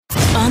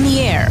the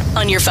air,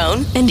 on your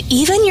phone, and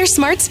even your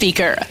smart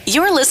speaker.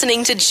 You're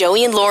listening to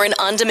Joey and Lauren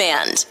On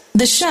Demand.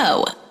 The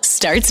show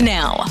starts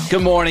now.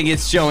 Good morning,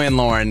 it's Joey and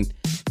Lauren.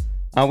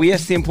 We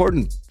ask the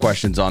important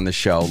questions on the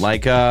show,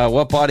 like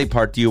what body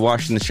part do you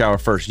wash in the shower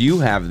first? You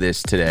have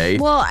this today.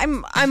 Well,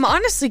 I'm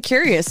honestly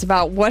curious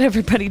about what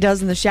everybody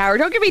does in the shower.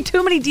 Don't give me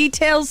too many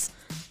details.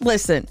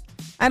 Listen,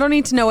 I don't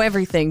need to know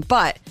everything,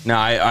 but... No,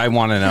 I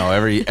want to know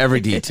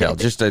every detail.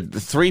 Just a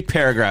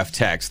 3-paragraph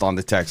text on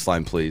the text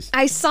line, please.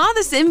 I saw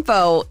this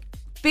info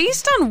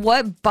based on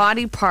what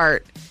body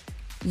part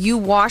you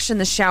wash in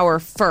the shower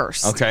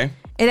first. Okay.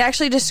 It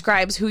actually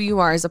describes who you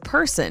are as a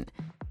person.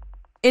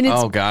 And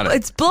got it.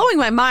 It's blowing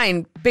my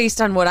mind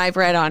based on what I've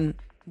read on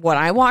what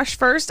I wash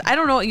first. I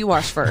don't know what you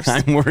wash first.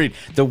 I'm worried.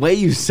 The way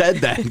you said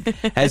that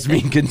has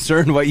me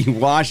concerned what you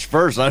wash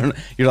first.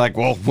 You're like,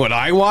 well, what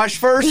I wash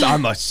first?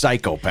 I'm a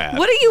psychopath.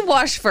 What do you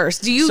wash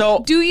first? Do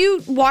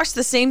you wash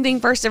the same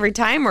thing first every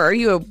time, or are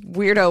you a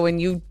weirdo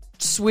and you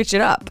switch it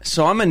up?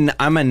 So I'm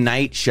a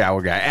night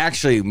shower guy.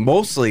 Actually,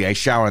 mostly I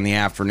shower in the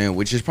afternoon,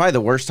 which is probably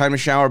the worst time to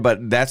shower,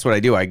 but that's what I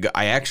do. I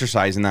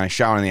exercise and then I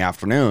shower in the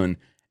afternoon.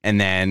 And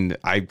then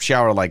I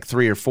shower like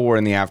 3 or 4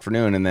 in the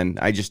afternoon, and then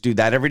I just do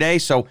that every day.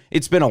 So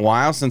it's been a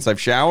while since I've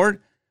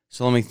showered.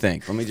 So let me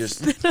think. Let me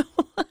just...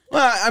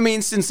 Well, I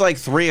mean, since like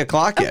 3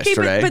 o'clock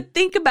yesterday. But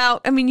think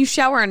about, you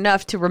shower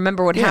enough to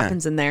remember what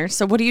happens in there.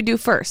 So what do you do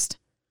first?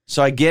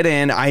 So I get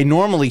in. I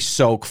normally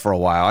soak for a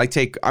while. I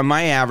take...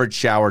 my average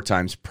shower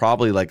time's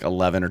probably like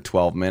 11 or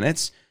 12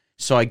 minutes.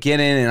 So I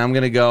get in, and I'm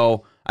going to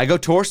go... I go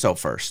torso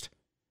first.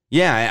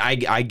 Yeah,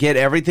 I get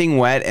everything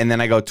wet, and then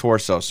I go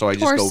torso. So I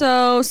just go...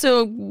 Torso,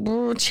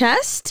 so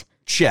chest?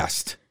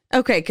 Chest.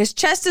 Okay, because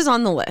chest is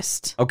on the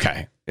list.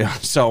 Okay.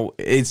 So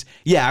it's...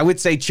 Yeah, I would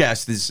say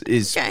chest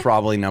is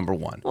probably number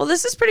one. Well,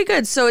 this is pretty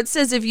good. So it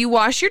says if you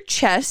wash your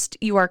chest,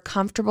 you are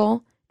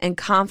comfortable and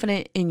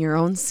confident in your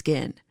own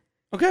skin.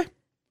 Okay.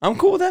 I'm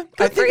cool with that.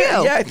 Good for you.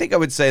 Yeah, I think I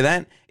would say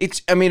that.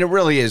 It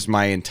really is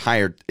my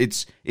entire...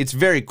 It's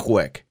very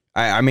quick.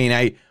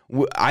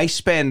 I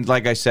spend,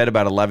 like I said,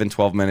 about 11,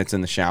 12 minutes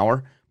in the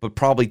shower, but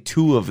probably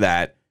 2 of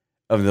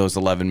those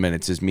 11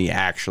 minutes is me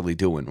actually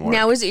doing work.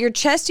 Now, is it your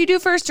chest you do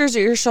first, or is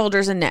it your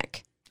shoulders and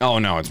neck? Oh,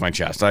 no, it's my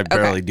chest. I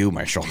barely do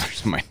my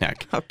shoulders and my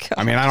neck. Oh,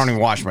 God. I don't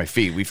even wash my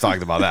feet. We've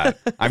talked about that.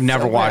 I've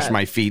never washed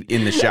my feet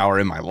in the shower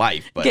in my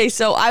life. But. Okay,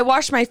 so I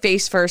wash my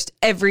face first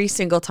every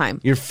single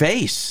time. Your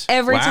face?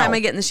 Every time I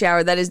get in the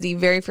shower, that is the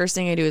very first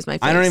thing I do is my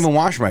face. I don't even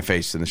wash my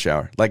face in the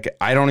shower. Like,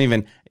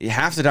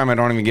 half the time I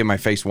don't even get my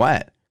face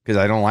wet. Because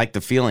I don't like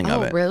the feeling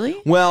of it. Oh,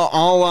 really? Well,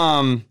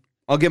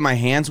 I'll get my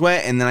hands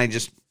wet, and then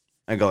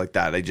I go like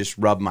that. I just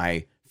rub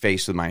my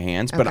face with my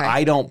hands, but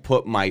I don't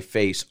put my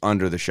face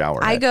under the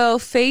shower head. I go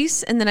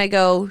face, and then I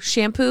go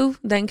shampoo,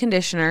 then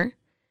conditioner,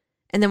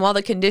 and then while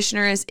the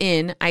conditioner is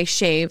in, I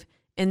shave,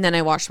 and then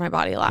I wash my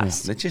body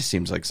last. That just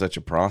seems like such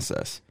a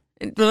process.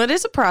 Well, it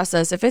is a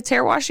process. If it's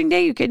hair washing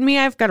day, you kidding me?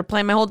 I've got to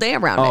plan my whole day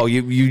around it. Oh,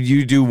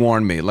 you do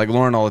warn me. Like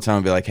Lauren all the time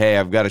will be like, hey,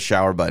 I've got a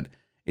shower, but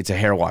it's a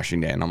hair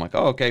washing day. And I'm like,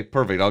 oh, okay,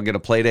 perfect. I'll get a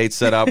play date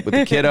set up with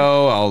the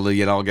kiddo.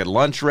 I'll get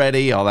lunch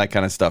ready, all that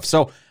kind of stuff.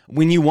 So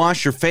when you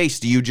wash your face,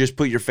 do you just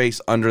put your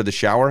face under the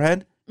shower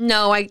head?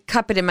 No, I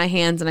cup it in my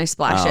hands and I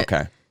splash it.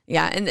 Okay.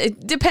 Yeah, and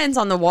it depends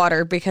on the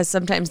water because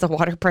sometimes the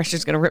water pressure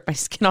is going to rip my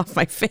skin off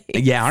my face.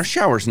 Yeah, our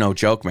shower's no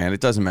joke, man.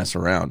 It doesn't mess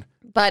around.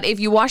 But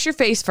if you wash your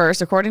face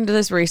first, according to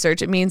this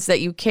research, it means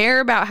that you care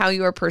about how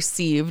you are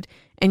perceived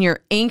and you're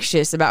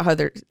anxious about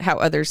how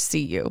others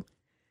see you.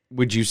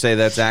 Would you say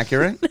that's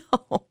accurate?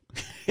 No.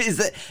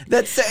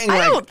 That's saying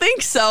like... I don't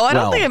think so. I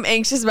don't think I'm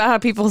anxious about how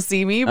people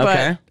see me, but...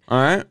 Okay,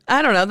 all right.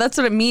 I don't know. That's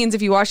what it means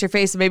if you wash your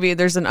face. Maybe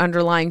there's an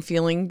underlying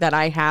feeling that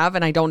I have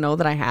and I don't know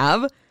that I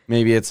have.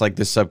 Maybe it's like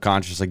the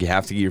subconscious, like you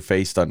have to get your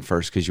face done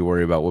first because you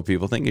worry about what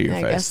people think of your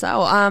face. I guess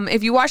so.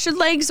 If you wash your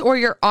legs or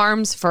your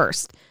arms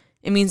first,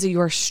 it means that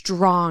you are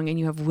strong and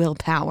you have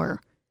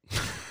willpower.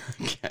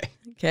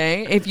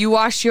 Okay. If you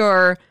wash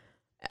your...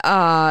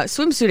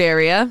 swimsuit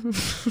area.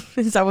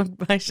 Is that what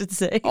I should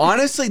say?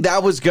 Honestly,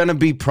 that was going to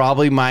be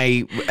probably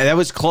that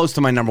was close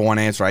to my number one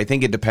answer. I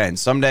think it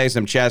depends. Some days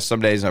I'm chest, some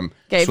days I'm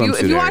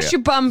swimsuit if you wash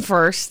your bum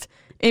first,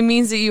 it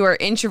means that you are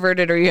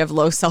introverted or you have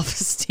low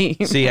self-esteem.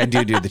 See, I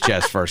do the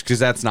chest first because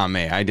that's not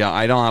me. I don't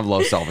have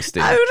low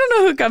self-esteem. I don't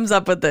know who comes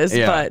up with this,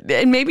 but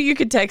and maybe you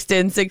could text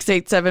in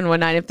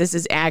 68719 if this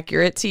is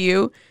accurate to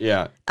you.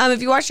 Yeah.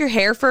 If you wash your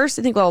hair first,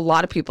 I think a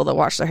lot of people that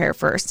wash their hair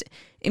first,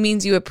 it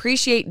means you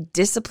appreciate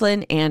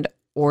discipline and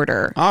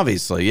order.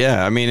 Obviously,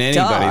 yeah. Anybody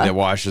that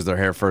washes their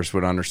hair first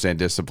would understand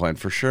discipline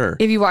for sure.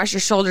 If you wash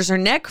your shoulders or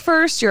neck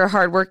first, you're a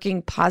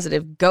hardworking,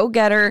 positive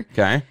go-getter.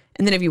 Okay.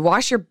 And then if you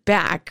wash your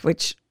back,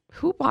 which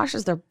who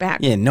washes their back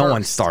Yeah, no first?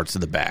 one starts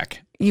at the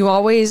back. You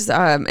always,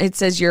 it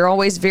says you're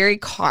always very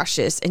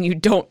cautious and you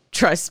don't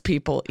trust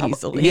people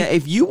easily. Yeah,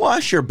 if you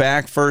wash your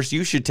back first,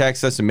 you should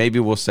text us and maybe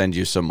we'll send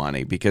you some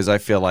money because I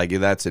feel like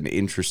that's an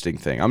interesting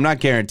thing. I'm not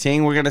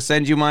guaranteeing we're going to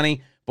send you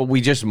money, but we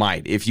just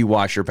might if you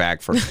wash your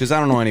back first because I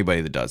don't know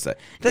anybody that does that.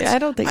 I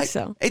don't think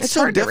so. It's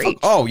so difficult.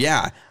 Oh,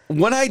 yeah.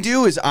 What I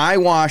do is I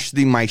wash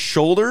my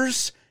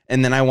shoulders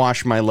and then I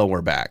wash my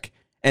lower back.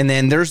 And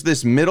then there's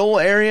this middle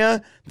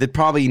area that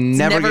probably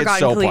never gets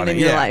soap on it. In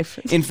your life.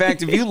 In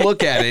fact, if you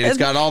look at it, it's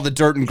got all the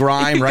dirt and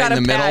grime right in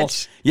the middle.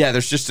 Patch. Yeah,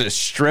 there's just a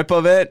strip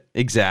of it.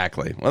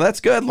 Exactly. Well, that's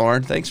good,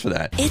 Lauren. Thanks for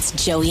that. It's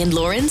Joey and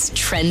Lauren's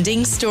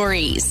trending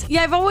stories.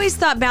 Yeah, I've always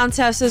thought bounce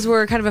houses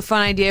were kind of a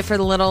fun idea for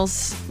the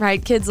littles,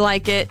 right? Kids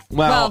like it.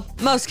 Well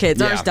most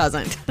kids. Ours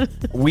doesn't.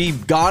 We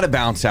got a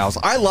bounce house.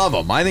 I love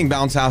them. I think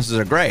bounce houses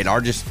are great.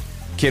 Our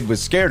kid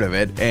was scared of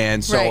it,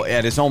 and so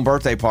at his own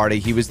birthday party,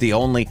 he was the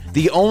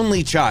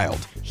only child.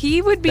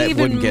 He would be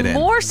even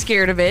more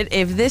scared of it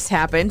if this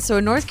happened. So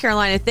in North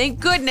Carolina, thank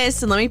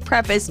goodness, and let me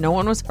preface, no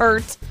one was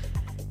hurt.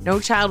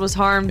 No child was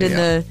harmed in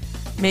the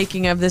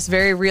making of this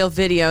very real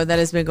video that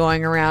has been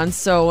going around.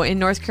 So in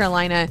North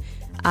Carolina,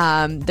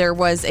 there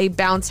was a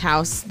bounce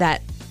house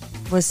that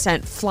was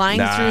sent flying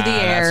through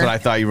the air. That's what I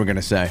thought you were going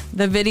to say.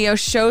 The video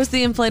shows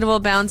the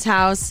inflatable bounce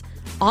house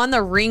on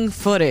the Ring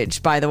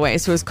footage, by the way.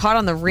 So it was caught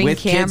on the Ring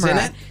camera. Kids in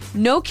it?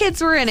 No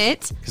kids were in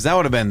it. Because that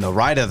would have been the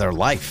ride of their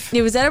life.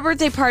 It was at a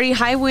birthday party.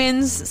 High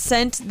winds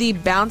sent the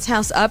bounce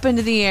house up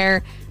into the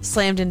air,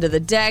 slammed into the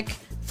deck,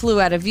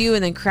 flew out of view,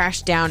 and then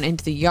crashed down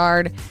into the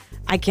yard.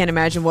 I can't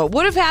imagine what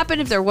would have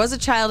happened if there was a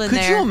child in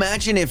there. Could you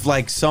imagine if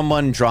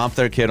someone dropped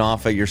their kid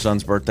off at your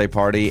son's birthday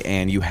party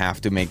and you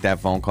have to make that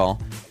phone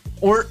call?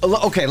 Or,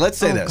 okay, let's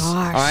say this. Gosh,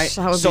 all right.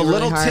 That would so be really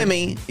little hard.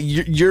 Timmy,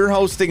 you're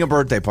hosting a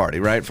birthday party,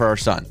 right, for our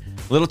son.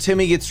 Little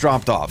Timmy gets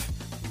dropped off.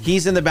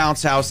 He's in the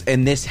bounce house,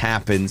 and this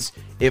happens.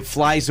 It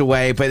flies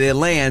away, but it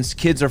lands.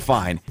 Kids are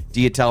fine. Do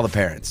you tell the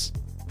parents?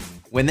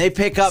 When they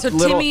pick up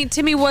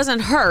Timmy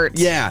wasn't hurt.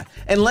 Yeah.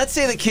 And let's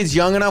say the kid's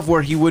young enough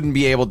where he wouldn't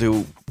be able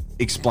to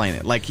explain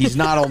it. Like, he's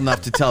not old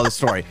enough to tell the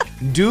story.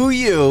 Do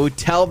you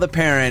tell the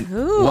parent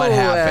what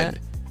happened?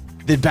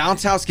 The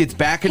bounce house gets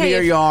back into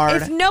your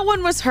yard. If no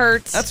one was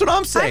hurt. That's what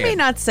I'm saying. I may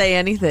not say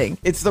anything.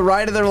 It's the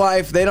ride of their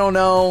life. They don't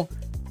know.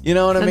 You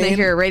know what I mean? And they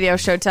hear a radio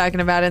show talking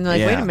about it, and they're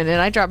like, wait a minute,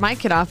 I dropped my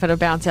kid off at a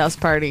bounce house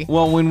party.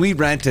 Well, when we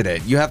rented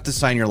it, you have to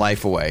sign your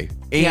life away.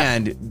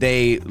 And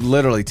they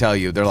literally tell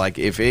you, they're like,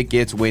 if it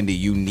gets windy,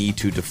 you need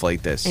to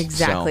deflate this.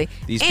 Exactly.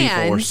 So these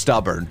people were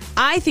stubborn.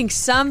 I think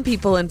some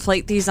people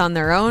inflate these on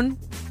their own.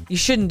 You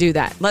shouldn't do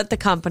that. Let the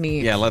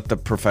company. Yeah, let the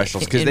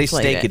professionals, because they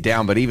stake it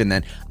down. But even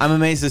then, I'm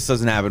amazed this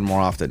doesn't happen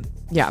more often.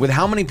 Yeah. With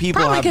how many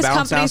people Probably have bounce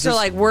houses? because companies are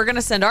like, we're going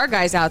to send our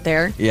guys out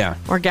there. Yeah.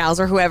 Or gals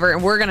or whoever,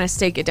 and we're going to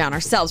stake it down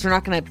ourselves. We're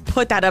not going to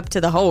put that up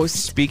to the host.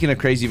 Speaking of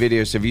crazy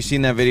videos, have you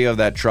seen that video of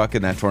that truck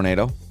in that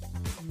tornado?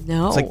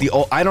 No. It's like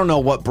I don't know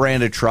what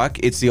brand of truck.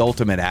 It's the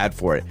ultimate ad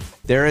for it.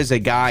 There is a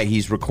guy,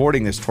 he's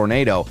recording this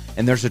tornado,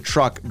 and there's a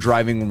truck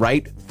driving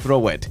right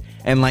through it.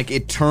 And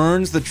it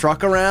turns the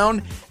truck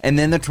around, and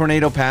then the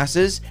tornado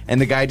passes,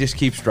 and the guy just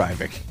keeps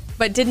driving.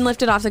 But didn't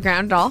lift it off the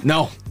ground at all?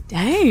 No.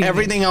 Dang.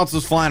 Everything else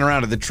was flying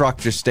around, and the truck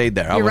just stayed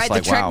there. You're right. The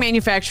truck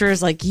manufacturer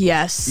is like,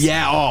 yes.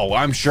 Yeah. Oh,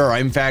 I'm sure.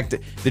 In fact,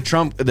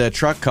 the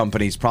truck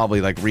company's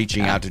probably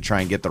reaching out to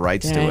try and get the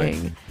rights to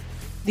it.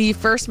 The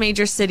first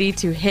major city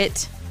to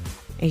hit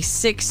a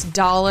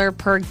 $6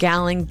 per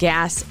gallon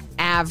gas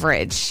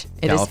average.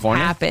 It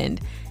California? has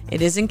happened.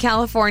 It is in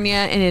California,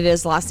 and it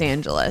is Los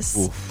Angeles.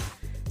 Oof.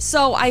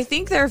 So I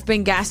think there have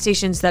been gas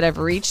stations that have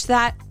reached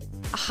that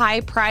high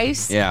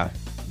price. Yeah.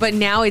 But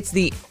now it's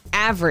the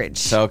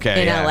average in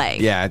LA.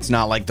 Yeah, it's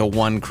not like the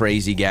one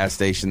crazy gas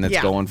station that's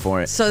going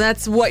for it. So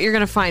that's what you're going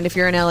to find if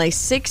you're in LA.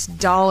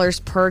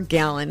 $6 per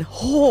gallon.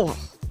 Oh.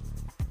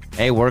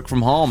 Hey, work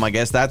from home. I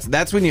guess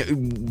that's when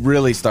you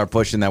really start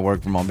pushing that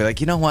work from home. Be like,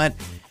 you know what,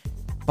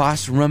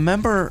 boss,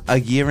 remember a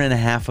year and a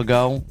half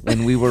ago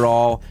when we were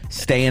all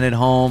staying at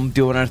home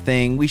doing our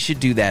thing? We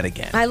should do that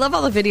again. I love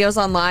all the videos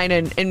online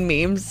and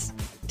memes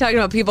talking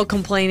about people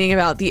complaining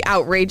about the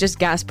outrageous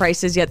gas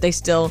prices, yet they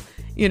still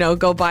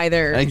go buy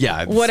their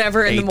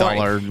whatever in the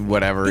morning. $8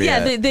 whatever.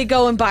 Yeah, they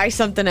go and buy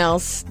something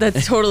else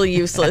that's totally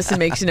useless and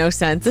makes no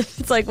sense.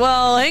 It's like,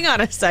 well, hang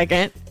on a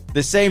second.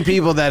 The same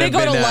people that they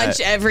go to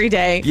lunch every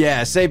day.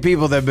 Yeah, same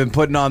people that have been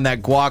putting on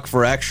that guac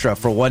for extra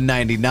for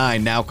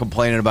 $1.99 now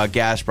complaining about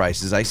gas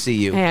prices. I see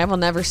you. Hey, I will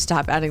never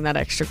stop adding that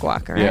extra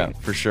guac, all right? Yeah,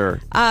 for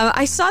sure.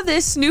 I saw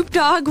this. Snoop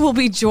Dogg will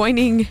be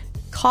joining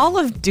Call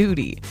of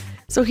Duty.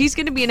 So he's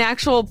going to be an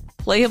actual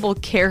playable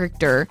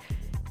character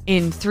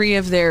in 3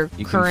 of their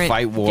current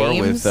fight war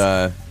games.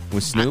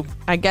 with Snoop?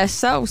 I guess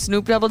so.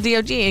 Snoop Double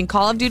DOG in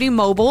Call of Duty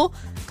Mobile,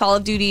 Call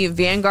of Duty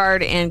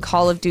Vanguard, and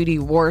Call of Duty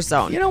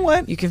Warzone. You know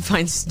what? You can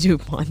find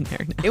Snoop on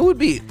there now. It would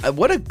be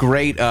what a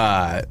great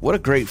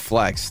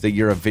flex that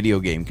you're a video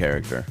game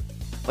character.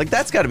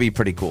 That's got to be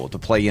pretty cool to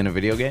play in a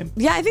video game.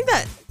 Yeah, I think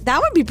that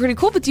would be pretty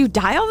cool. But do you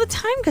die all the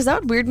time? Because that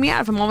would weird me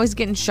out if I'm always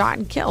getting shot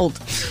and killed.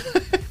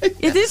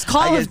 It is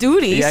Call of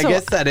Duty. Yeah, I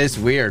guess that is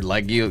weird.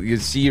 You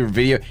see your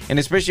video, and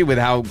especially with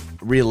how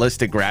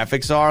realistic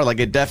graphics are,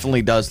 it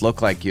definitely does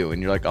look like you.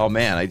 And you're like, oh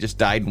man, I just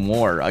died in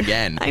war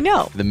again. I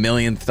know. For the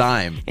millionth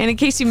time. And in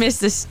case you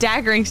missed the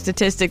staggering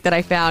statistic that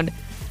I found,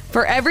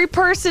 for every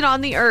person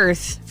on the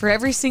earth, for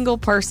every single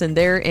person,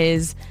 there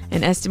is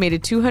an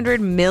estimated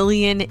 200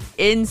 million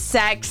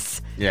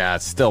insects Yeah,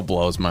 it still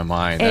blows my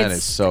mind. That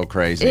is so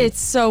crazy. It's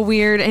so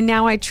weird. And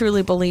now I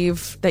truly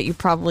believe that you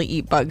probably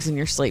eat bugs in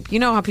your sleep. You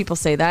know how people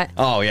say that?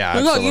 Oh, yeah,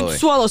 Like, absolutely. you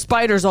swallow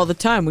spiders all the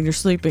time when you're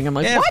sleeping. I'm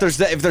like, Yeah, what?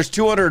 if there's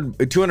 200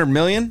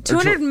 million?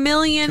 200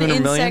 million 200 million?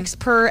 insects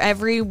per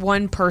every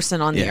one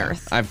person on the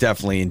earth. I've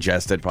definitely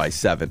ingested probably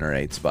 7 or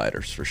 8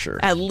 spiders for sure.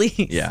 At least.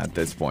 Yeah, at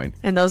this point.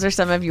 And those are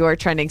some of your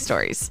trending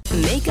stories.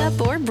 Makeup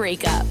or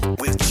breakup.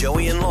 With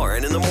Joey and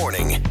Lauren in the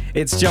morning.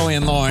 It's Joey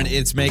and Lauren.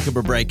 It's Makeup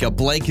or Breakup.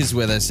 Blake is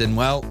with us. And,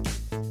 well,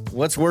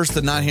 what's worse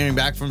than not hearing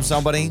back from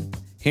somebody?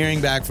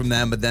 Hearing back from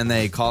them, but then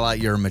they call out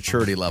your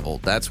maturity level.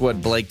 That's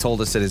what Blake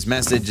told us in his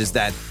message, is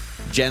that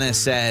Jenna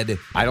said,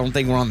 I don't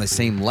think we're on the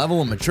same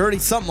level of maturity,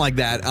 something like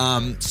that.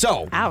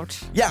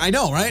 Ouch. Yeah, I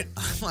know, right?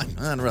 I'm like,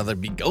 I'd rather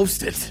be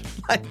ghosted.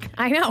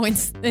 I know,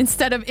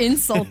 instead of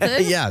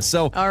insulted. Yeah,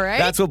 so All right.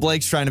 That's what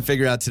Blake's trying to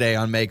figure out today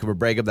on Makeup or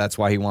Breakup. That's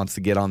why he wants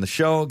to get on the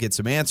show, get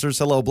some answers.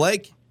 Hello,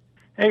 Blake.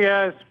 Hey,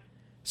 guys.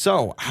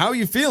 So, how are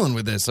you feeling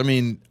with this? I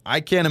mean,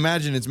 I can't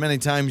imagine it's many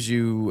times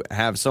you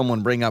have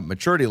someone bring up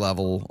maturity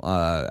level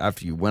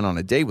after you went on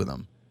a date with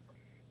them.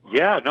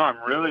 Yeah, no,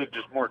 I'm really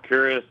just more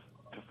curious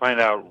to find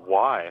out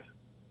why.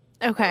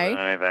 Okay. Than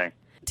anything.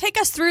 Take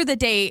us through the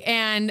date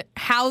and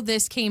how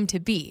this came to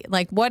be.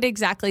 Like, what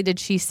exactly did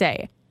she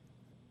say?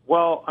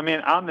 Well, I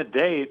mean, on the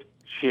date,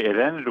 it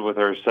ended with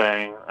her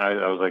saying,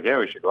 I was like, yeah,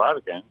 we should go out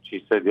again.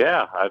 She said,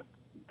 yeah,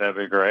 that'd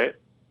be great.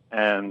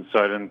 And so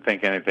I didn't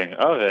think anything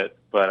of it,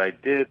 but I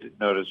did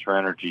notice her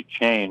energy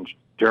change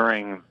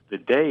during the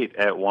date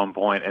at one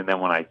point, and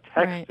then when I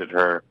texted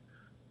her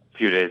a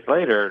few days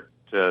later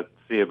to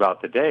see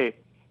about the date,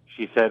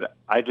 she said,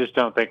 I just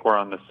don't think we're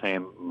on the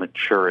same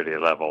maturity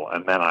level.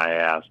 And then I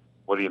asked,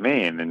 what do you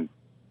mean? And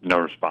no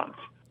response.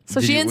 So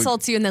Did she you-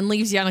 insults you and then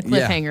leaves you on a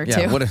cliffhanger,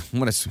 yeah.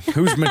 too.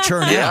 Who's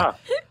mature now? Yeah.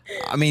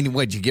 I mean,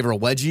 what, did you give her a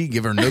wedgie?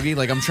 Give her a noogie?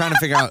 Like, I'm trying to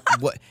figure out,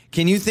 what.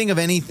 Can you think of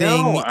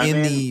anything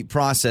in the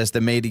process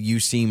that made you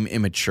seem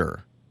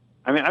immature?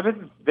 I mean, I've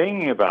been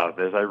thinking about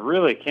this. I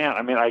really can't.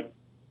 I mean,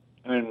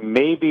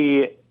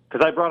 maybe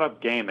because I brought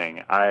up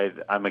gaming.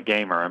 I'm a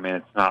gamer. I mean,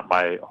 it's not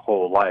my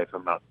whole life.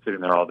 I'm not sitting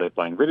there all day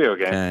playing video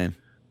games. Okay.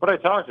 But I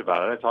talked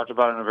about it. I talked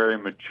about it in a very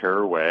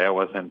mature way. I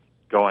wasn't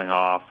going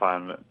off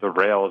on the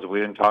rails. We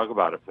didn't talk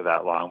about it for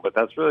that long. But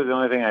that's really the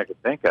only thing I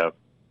could think of.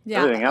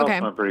 Yeah. Everything else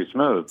Okay. went pretty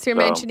smooth. So you're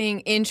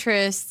mentioning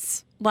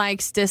interests,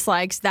 likes,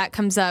 dislikes, that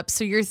comes up.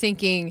 So you're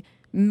thinking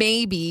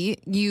maybe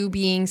you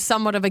being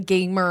somewhat of a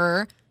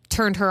gamer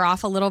turned her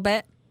off a little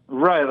bit?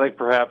 Right, like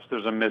perhaps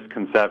there's a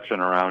misconception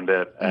around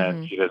it,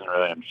 and she doesn't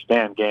really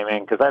understand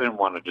gaming, because I didn't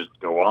want to just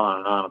go on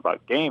and on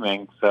about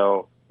gaming,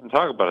 so I didn't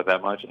talk about it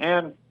that much,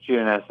 and she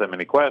didn't ask that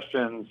many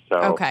questions, so...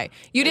 Okay.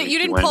 You maybe she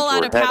didn't went pull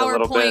out a into her head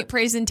little PowerPoint bit.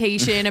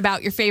 presentation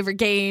about your favorite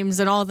games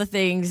and all the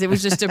things. It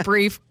was just a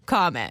brief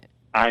comment.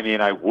 I mean,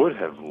 I would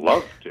have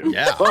loved to,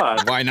 Yeah,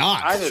 but why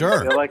not? I didn't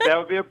Sure. feel like that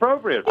would be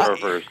appropriate for a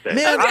first date.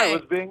 man, I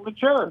was being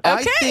mature.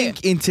 I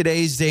think in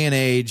today's day and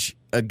age,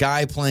 a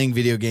guy playing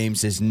video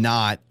games is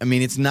not, I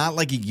mean, it's not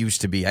like it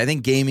used to be. I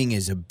think gaming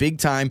is a big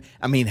time.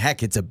 I mean,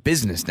 heck, it's a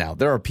business now.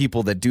 There are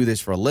people that do this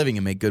for a living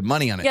and make good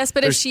money on it. Yes,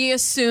 but if she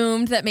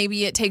assumed that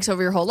maybe it takes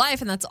over your whole life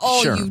and that's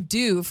all Sure. you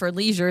do for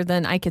leisure,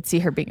 then I could see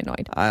her being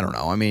annoyed. I don't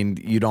know. I mean,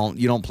 you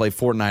don't play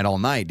Fortnite all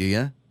night, do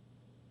you?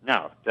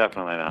 No,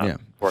 definitely not. Yeah.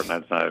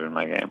 Fortnite's not even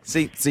my game.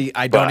 See,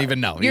 I don't But even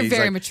know. you're He's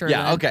very like, mature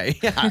Yeah, then. okay.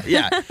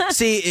 Yeah.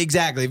 See,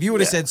 exactly. If you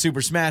would have said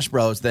Super Smash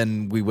Bros,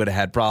 then we would have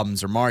had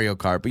problems, or Mario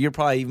Kart, but you're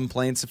probably even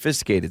playing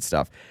sophisticated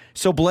stuff.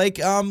 So, Blake,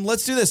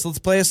 let's do this. Let's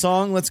play a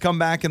song. Let's come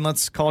back and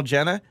let's call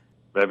Jenna.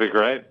 That'd be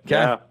great. Okay.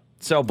 Yeah.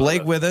 So,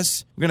 Blake with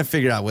us. We're going to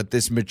figure out what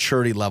this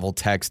maturity level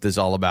text is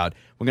all about.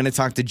 We're going to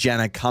talk to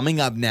Jenna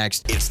coming up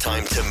next. It's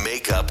time to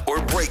make up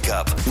or break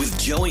up with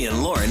Joey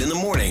and Lauren in the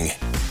morning.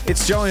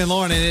 It's Joey and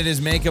Lauren, and it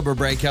is Makeup or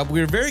Breakup. We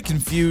were very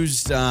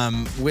confused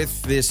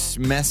with this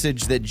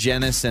message that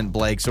Jenna sent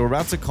Blake. So we're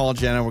about to call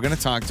Jenna. We're going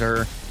to talk to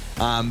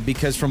her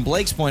because from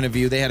Blake's point of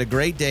view, they had a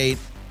great date.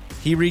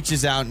 He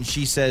reaches out, and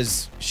she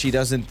says she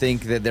doesn't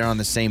think that they're on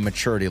the same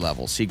maturity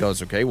level. She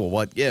goes, okay, well,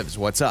 what gives?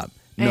 What's up?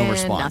 No And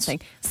response.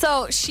 Nothing.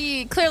 So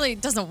she clearly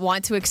doesn't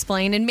want to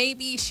explain, and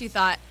maybe she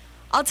thought,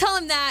 I'll tell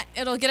him that,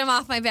 it'll get him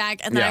off my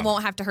back, and then I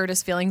won't have to hurt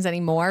his feelings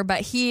anymore.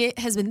 But he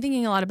has been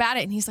thinking a lot about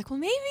it, and he's like, well,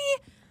 maybe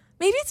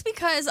it's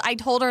because I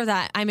told her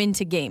that I'm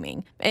into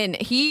gaming. And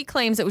he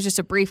claims it was just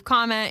a brief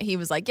comment. He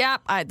was like, yeah,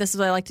 this is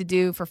what I like to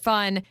do for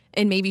fun.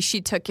 And maybe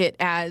she took it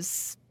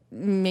as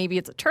maybe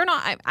it's a turn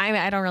on.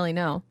 I don't really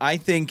know. I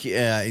think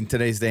in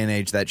today's day and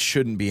age, that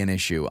shouldn't be an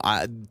issue.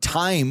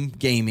 Time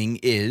gaming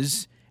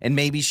is, and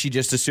maybe she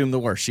just assumed the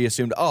worst. She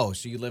assumed, oh,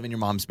 so you live in your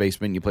mom's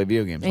basement and you play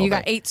video games And all you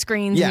got day. 8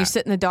 screens Yeah. and you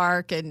sit in the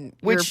dark and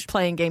you're Which-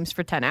 playing games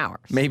for 10 hours.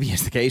 Maybe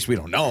it's the case. We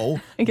don't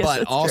know. I guess But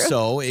that's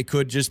also, it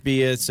could just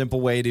be a simple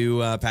way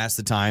to pass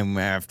the time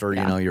after,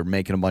 you're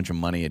making a bunch of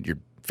money at your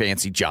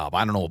fancy job.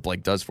 I don't know what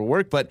Blake does for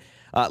work, but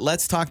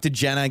let's talk to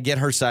Jenna, get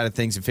her side of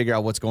things, and figure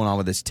out what's going on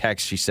with this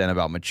text she sent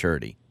about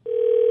maturity.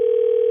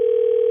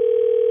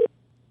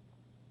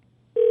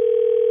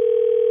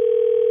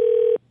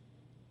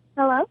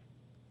 Hello?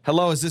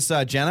 Hello, is this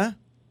Jenna?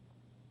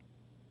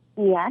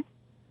 Yes.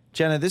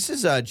 Jenna, this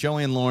is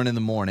Joey and Lauren in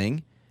the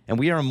morning, and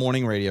we are a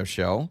morning radio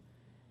show.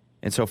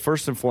 And so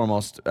first and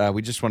foremost,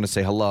 we just want to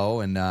say hello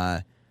and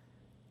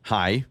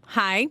hi.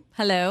 Hi.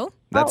 Hello.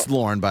 That's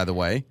Lauren, by the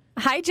way.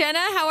 Hi, Jenna.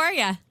 How are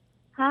you?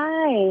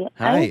 Hi.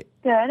 Hi. I'm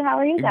good. How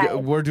are you guys?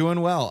 We're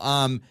doing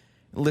well.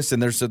 Listen,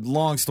 there's a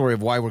long story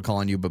of why we're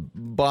calling you, but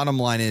bottom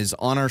line is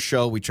on our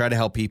show, we try to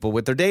help people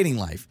with their dating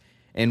life.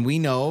 And we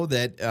know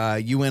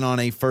that you went on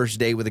a first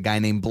date with a guy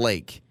named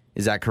Blake.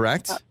 Is that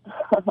correct?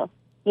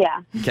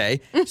 Yeah.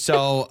 Okay.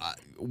 So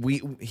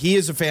he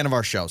is a fan of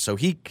our show. So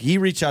he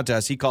reached out to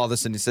us. He called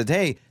us and he said,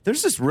 hey,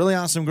 there's this really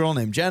awesome girl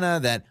named Jenna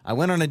that I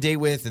went on a date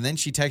with. And then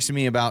she texted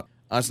me about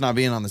us not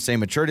being on the same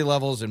maturity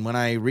levels. And when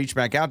I reached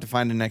back out to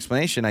find an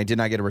explanation, I did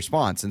not get a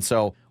response. And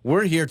so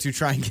we're here to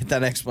try and get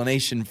that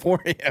explanation for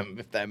him,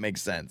 if that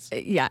makes sense.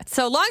 Yeah.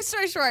 So long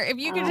story short, if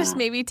you could just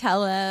maybe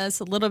tell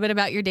us a little bit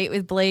about your date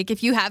with Blake,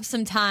 if you have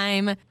some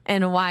time,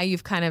 and why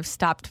you've kind of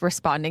stopped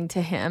responding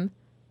to him.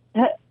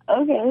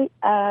 Okay.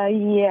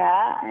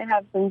 Yeah, I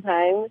have some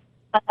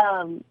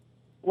time.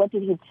 What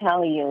did he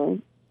tell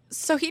you?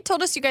 So he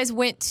told us you guys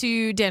went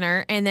to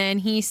dinner, and then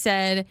he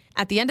said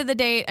at the end of the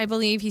date, I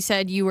believe he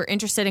said you were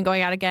interested in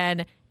going out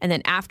again. And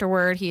then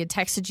afterward, he had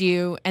texted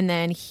you. And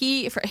then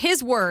he, for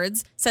his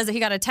words, says that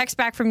he got a text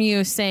back from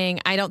you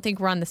saying, I don't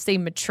think we're on the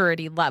same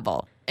maturity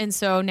level. And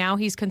so now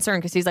he's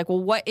concerned because he's like,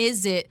 well, what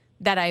is it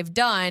that I've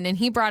done? And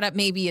he brought up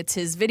maybe it's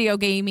his video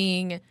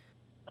gaming.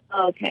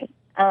 Okay.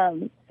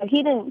 So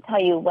he didn't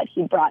tell you what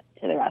he brought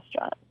to the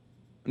restaurant?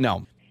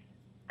 No.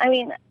 I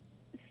mean,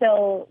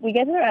 so we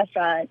get to the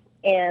restaurant,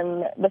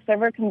 and the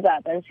server comes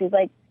up, and she's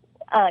like,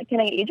 can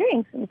I get you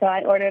drinks? And so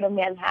I ordered a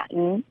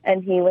Manhattan,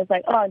 and he was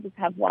like, oh, I'll just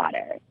have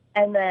water.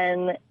 And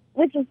then,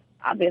 which is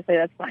obviously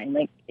that's fine.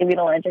 Like, if you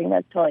don't want to drink,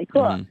 that's totally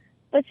cool. Mm-hmm.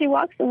 But she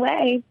walks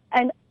away,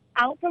 and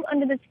out from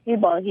under the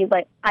table, he's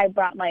like, I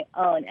brought my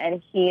own.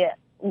 And he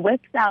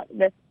whips out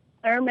this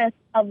thermos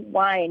of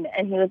wine,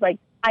 and he was like,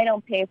 I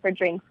don't pay for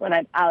drinks when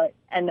I'm out.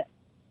 And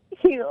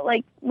he,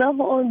 like, the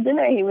whole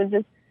dinner, he was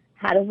just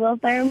had his little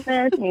thermos,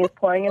 and he was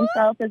pouring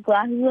himself his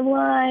glasses of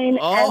wine.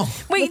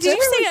 Oh. Wait, did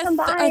you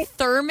say a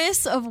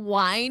thermos of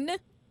wine?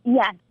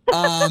 Yes.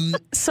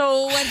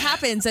 So what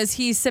happens as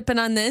he's sipping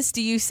on this?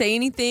 Do you say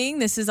anything?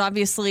 This is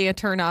obviously a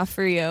turnoff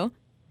for you.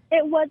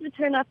 It was a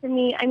turnoff for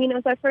me. I mean, it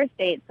was our first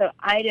date, so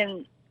I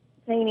didn't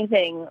say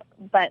anything.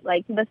 But,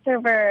 like, the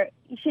server,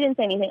 she didn't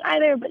say anything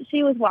either, but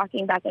she was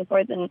walking back and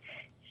forth, and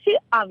she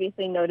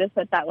obviously noticed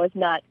that was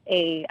not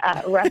a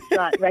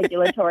restaurant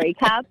regulatory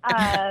cup.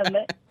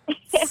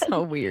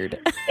 So weird.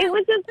 It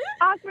was just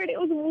awkward. It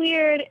was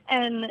weird.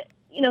 And,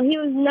 you know, he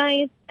was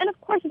nice. And,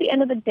 of course, at the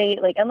end of the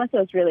date, like, unless it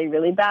was really,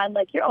 really bad,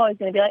 like, you're always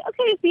going to be like,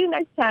 okay, see you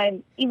next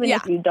time, even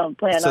if you don't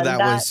plan on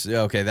that.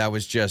 So that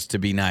was just to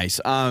be nice.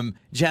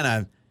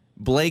 Jenna,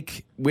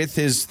 Blake, with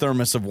his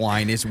thermos of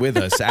wine, is with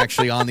us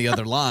actually on the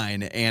other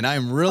line. And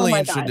I'm really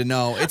interested to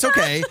know. It's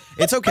okay.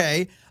 It's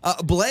okay.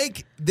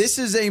 Blake, this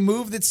is a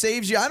move that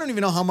saves you. I don't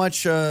even know how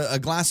much a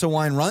glass of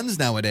wine runs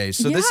nowadays.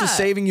 So this is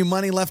saving you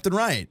money left and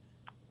right.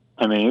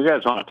 I mean, you guys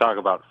want to talk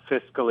about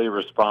fiscally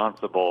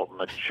responsible,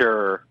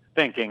 mature,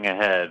 thinking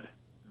ahead.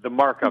 The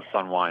markups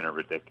on wine are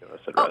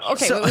ridiculous at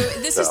restaurants. Okay, so,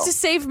 this is to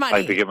save money. I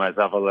like to give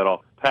myself a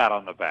little pat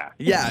on the back.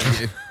 Yeah,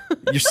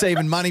 you're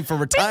saving money for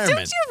retirement.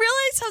 Don't you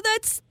realize how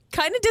that's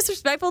kind of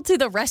disrespectful to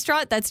the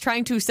restaurant that's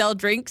trying to sell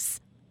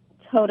drinks?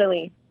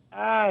 Totally.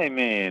 I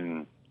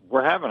mean,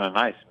 we're having a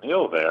nice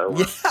meal there.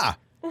 Yeah.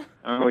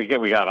 I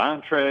mean, we got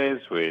entrees.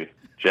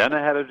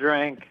 Jenna had a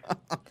drink.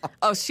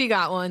 Oh, she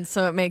got one,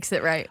 so it makes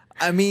it right.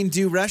 I mean,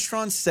 do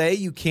restaurants say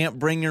you can't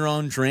bring your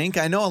own drink?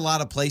 I know a lot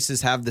of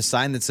places have the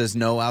sign that says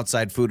no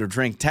outside food or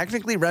drink.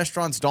 Technically,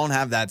 restaurants don't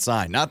have that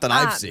sign. Not that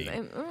I've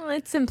seen.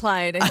 It's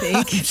implied, I think.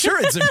 I'm sure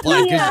it's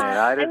implied.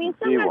 I mean,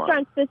 some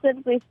restaurants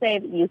specifically say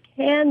that you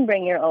can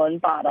bring your own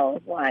bottle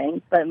of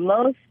wine, but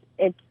most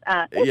it's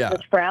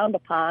just frowned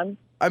upon.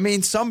 I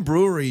mean, some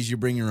breweries, you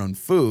bring your own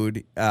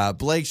food.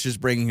 Blake's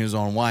just bringing his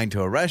own wine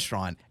to a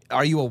restaurant.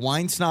 Are you a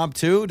wine snob,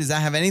 too? Does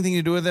that have anything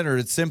to do with it, or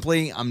it's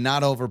simply, I'm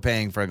not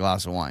overpaying for a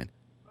glass of wine?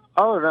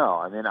 Oh, no.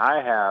 I mean,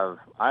 I have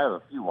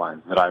a few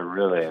wines that I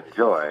really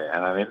enjoy.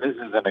 And, I mean, this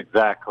isn't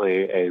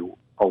exactly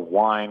a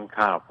wine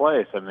kind of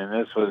place. I mean,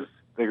 this was,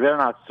 they're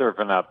not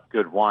serving up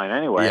good wine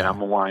anyway, and I'm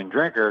a wine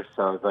drinker,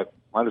 so I was like,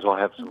 might as well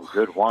have some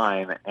good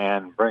wine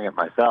and bring it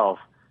myself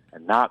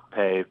and not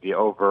pay the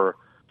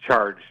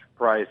overcharged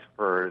price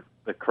for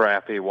the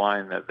crappy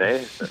wine that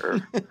they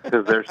serve,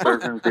 because they're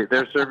serving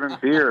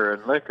beer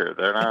and liquor.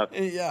 They're not.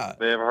 Yeah.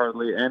 They have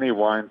hardly any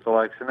wine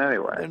selection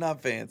anyway. They're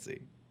not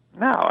fancy.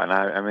 No, and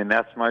I mean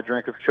that's my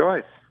drink of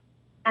choice.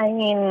 I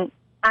mean,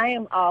 I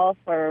am all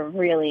for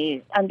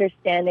really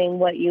understanding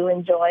what you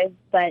enjoy,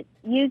 but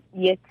you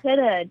could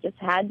have just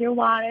had your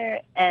water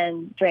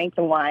and drank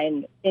the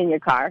wine in your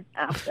car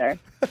after.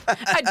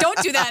 Don't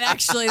do that,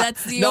 actually.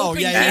 That's the No,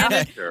 open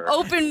yeah.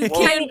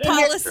 can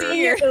policy in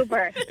here. your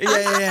Uber.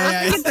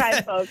 Yeah. You can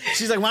drive, folks.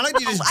 She's like, why don't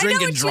you just I know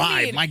drink and what you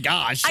drive? mean. My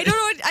gosh. I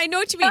know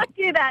what you mean. Don't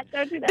do that.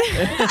 Don't do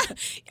that.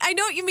 I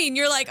know what you mean.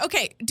 You're like,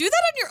 okay, do that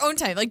on your own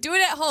time. Like, do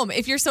it at home.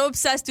 If you're so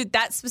obsessed with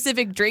that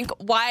specific drink,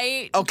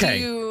 why do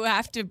you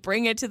have to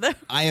bring it to the...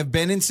 I have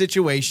been in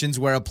situations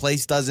where a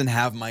place doesn't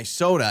have my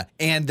soda,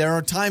 and there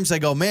are times I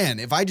go, man,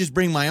 if I just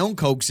bring my own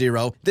Coke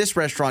Zero, this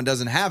restaurant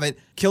doesn't have it,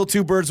 kill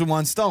two birds with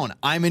one stone.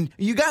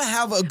 You got to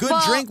have a good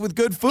drink with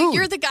good food.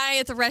 You're the guy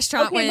at the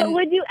restaurant Okay, but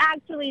would you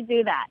actually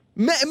do that?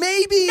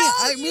 Maybe. No,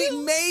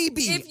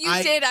 maybe. If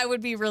you did, I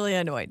would be really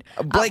annoyed.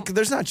 Blake,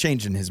 there's not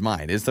change in his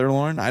mind, is there,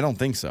 Lauren? I don't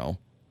think so.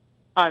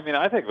 I mean,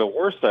 I think the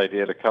worst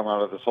idea to come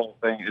out of this whole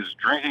thing is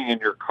drinking in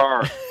your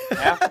car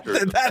after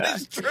the That fact.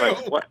 is true.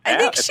 Like, what, I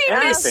think if she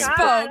anything,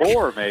 misspoke.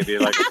 Before, maybe,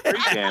 like a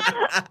pre-game.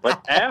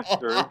 But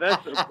after,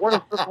 what is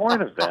the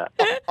point of that?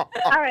 All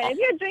right, if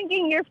you're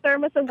drinking your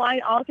thermos of wine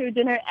all through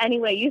dinner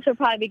anyway, you should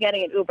probably be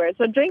getting an Uber.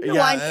 So drink the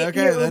wine in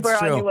your Uber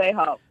on your way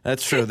home.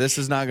 That's true. This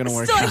is not going to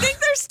work So out. I think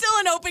there's still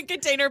an open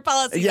container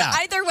policy. Yeah.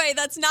 But either way,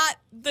 that's not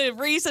the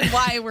reason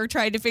why we're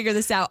trying to figure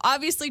this out.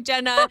 Obviously,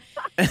 Jenna,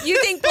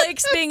 you think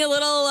Blake's being a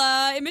little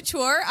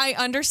immature. I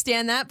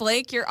understand that,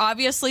 Blake. You're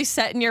obviously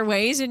set in your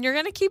ways, and you're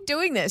going to keep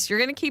doing this. You're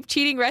going to keep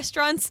cheating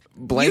restaurants.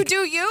 Blake, you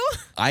do you.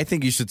 I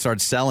think you should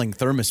start selling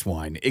thermos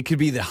wine. It could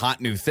be the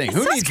hot new thing.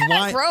 Who sounds needs kinda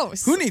wine?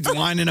 gross. Who needs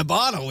wine in a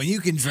bottle when you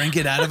can drink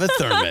it out of a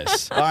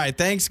thermos? All right,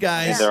 thanks,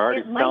 guys. They're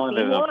already It might selling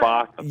be it in a more.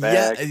 box, a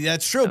bag. Yeah,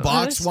 that's true.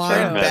 Box That's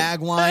wine, true. bag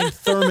wine,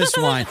 thermos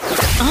wine.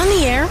 On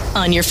the air,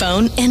 on your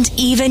phone, and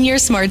even your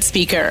smart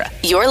speaker.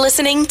 You're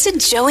listening to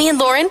Joey and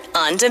Lauren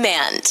on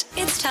demand.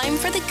 It's time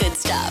for the good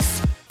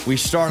stuff. We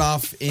start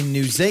off in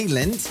New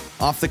Zealand.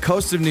 Off the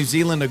coast of New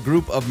Zealand, a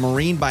group of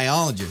marine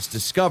biologists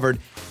discovered,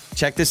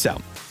 check this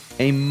out,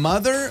 a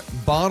mother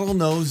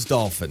bottlenose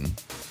dolphin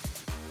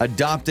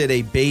adopted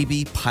a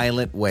baby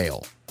pilot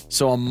whale.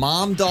 So a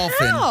mom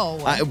dolphin.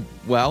 How?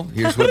 Well,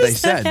 here's what How they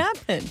does that said.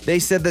 happen? They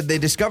said that they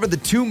discovered the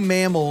two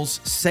mammals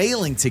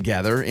sailing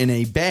together in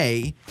a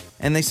bay,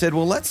 and they said,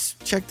 well, let's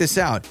check this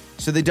out.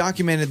 So they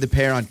documented the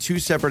pair on two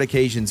separate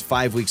occasions,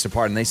 5 weeks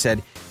apart, and they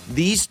said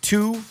these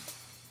two,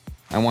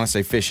 I want to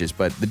say fishes,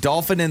 but the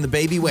dolphin and the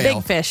baby whale.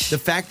 Big fish. The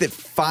fact that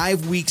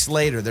 5 weeks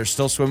later they're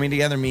still swimming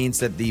together means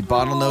that the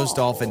bottlenose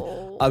dolphin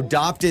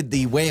adopted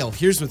the whale.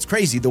 Here's what's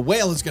crazy. The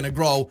whale is going to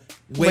grow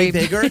way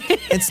bigger,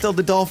 and still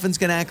the dolphin's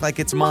going to act like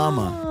its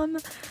mama.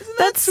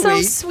 That's so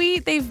sweet?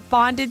 sweet. They've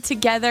bonded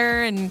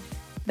together, and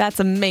that's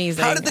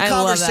amazing. How did the I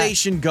love that.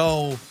 conversation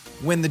go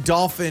when the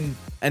dolphin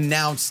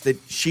announced that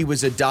she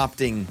was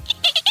adopting?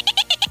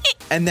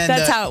 And then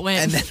That's how it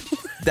went. And then,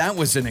 that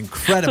was an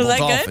incredible Was that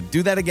good? dolphin.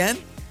 Do that again.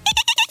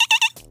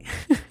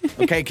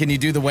 Okay, can you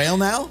do the whale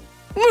now?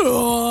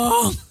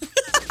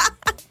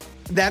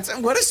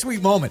 What a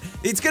sweet moment.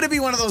 It's going to be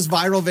one of those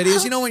viral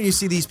videos. You know when you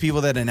see these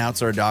people that announce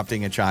they're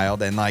adopting a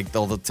child and like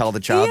they'll tell the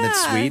child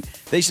that's Yeah. sweet?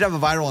 They should have a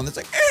viral one that's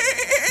like,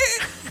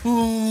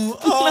 ooh,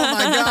 oh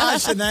my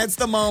gosh. And that's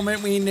the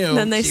moment we knew.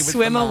 Then they she was the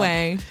swim mom.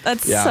 away.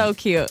 That's Yeah. so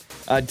cute.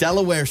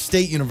 Delaware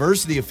State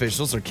University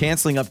officials are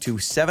canceling up to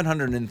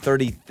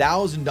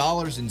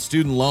 $730,000 in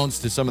student loans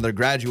to some of their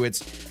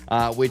graduates,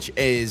 which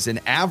is an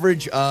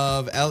average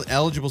of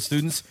eligible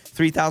students,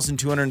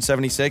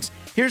 3,276.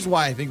 Here's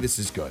why I think this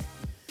is good.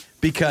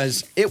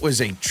 Because it was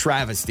a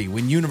travesty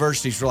when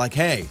universities were like,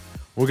 hey,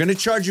 we're going to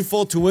charge you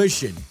full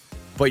tuition,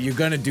 but you're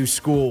going to do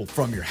school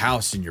from your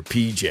house in your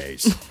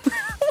PJs.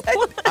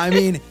 I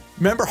mean,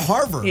 remember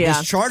Harvard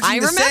was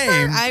charging the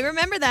same. I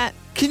remember that.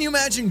 Can you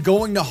imagine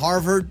going to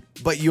Harvard,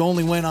 but you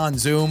only went on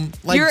Zoom?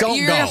 Like, You're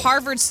don't go. a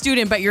Harvard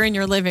student, but you're in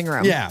your living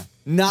room. Yeah,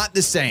 not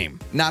the same.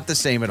 Not the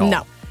same at all.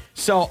 No.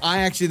 So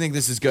I actually think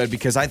this is good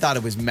because I thought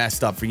it was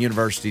messed up for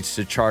universities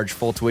to charge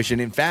full tuition.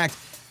 In fact,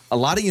 a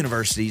lot of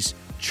universities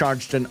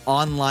charged an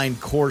online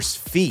course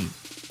fee.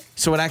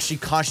 So it actually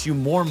costs you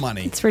more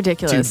money. It's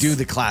ridiculous. To do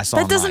the class That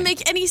online. doesn't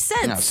make any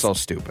sense. No, so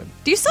stupid.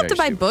 Do you still have to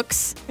Very buy stupid.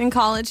 books in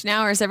college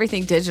now, or is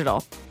everything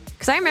digital?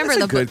 Because I remember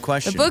That's a the good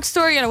question. The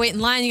bookstore, you got to wait in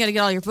line. You got to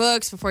get all your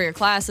books before your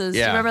classes. Do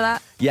you remember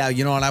that? Yeah,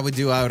 you know what I would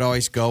do? I would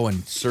always go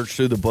and search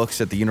through the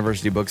books at the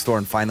university bookstore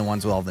and find the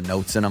ones with all the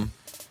notes in them.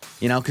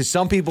 You know, because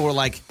some people were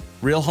like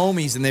real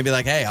homies and they'd be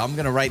like, hey, I'm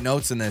going to write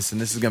notes in this and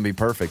this is going to be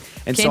perfect.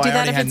 And Can't so do I that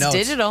already if had it's notes.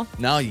 digital.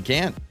 No, you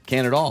can't.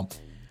 Can't at all.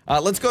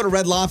 Let's go to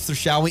Red Lobster,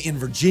 shall we, in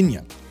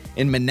Virginia.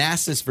 In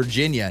Manassas,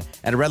 Virginia,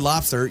 at a Red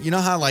Lobster, you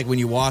know how like when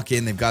you walk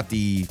in, they've got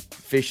the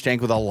fish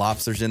tank with all the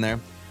lobsters in there?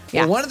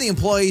 Yeah. Well, one of the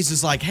employees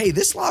is like, hey,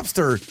 this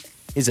lobster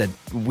is a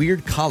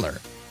weird color.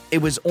 It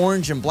was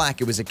orange and black.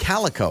 It was a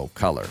calico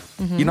color.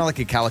 You know, like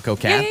a calico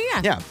cat?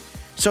 Yeah.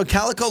 So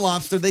calico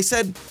lobster, they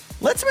said,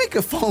 let's make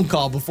a phone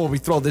call before we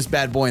throw this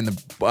bad boy in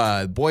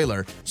the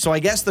boiler. So I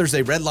guess there's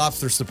a Red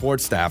Lobster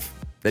support staff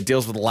that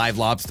deals with live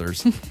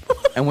lobsters.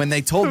 And when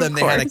they told them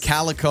they had a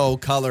calico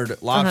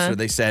colored lobster,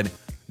 they said,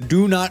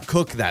 do not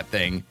cook that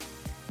thing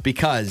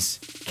because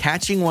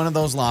catching one of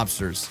those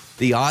lobsters,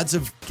 the odds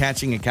of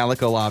catching a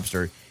calico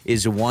lobster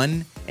is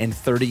 1 in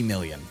 30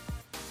 million.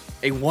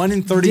 A 1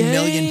 in 30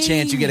 million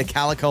chance you get a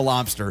calico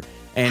lobster.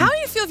 And how do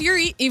you feel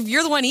if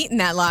you're the one eating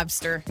that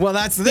lobster? Well,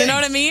 that's the thing. You know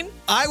what I mean?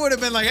 I would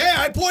have been like, hey,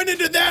 I pointed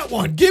to that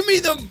one. Give me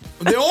the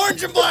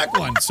orange and black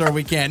one. Sir,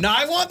 we can't. No,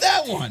 I want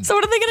that one. So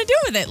what are they going to do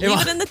with it? Leave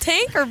it in the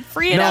tank or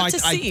free it out to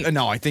sea?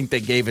 No, I think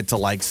they gave it to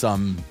like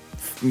some,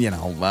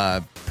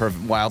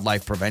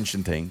 wildlife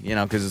prevention thing,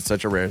 because it's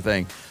such a rare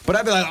thing. But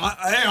I'd be like,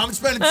 hey, I'm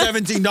spending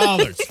 $17.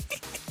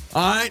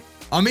 All right?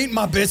 I'm eating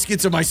my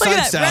biscuits and my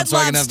sunset salad.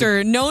 Red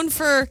Lobster, known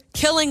for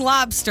killing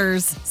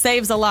lobsters,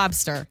 saves a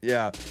lobster.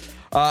 Yeah.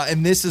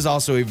 And this is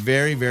also a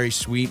very, very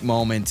sweet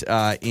moment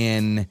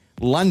in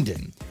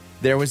London.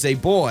 There was a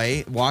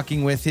boy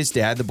walking with his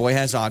dad. The boy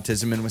has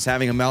autism and was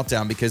having a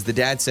meltdown because the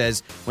dad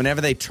says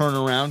whenever they turn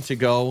around to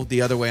go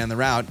the other way on the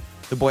route,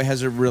 the boy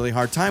has a really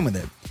hard time with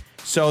it.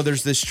 So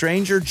there's this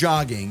stranger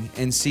jogging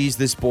and sees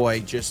this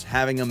boy just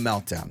having a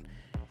meltdown.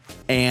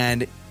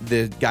 And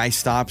the guy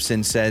stops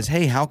and says,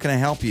 hey, how can I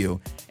help you?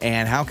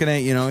 And how can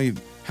I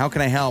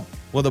help?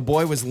 Well, the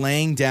boy was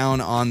laying down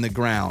on the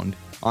ground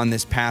on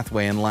this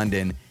pathway in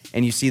London,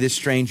 and you see this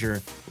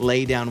stranger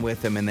lay down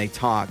with him, and they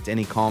talked, and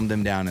he calmed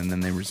them down, and then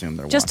they resumed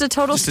their walk. Just a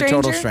total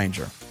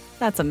stranger?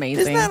 That's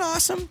amazing. Isn't that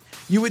awesome?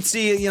 You would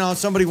see,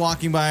 somebody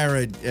walking by or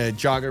a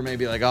jogger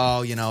maybe like,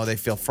 they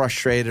feel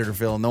frustrated or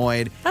feel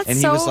annoyed. That's and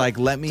he was like,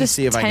 let me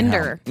see if I can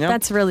help. Yep.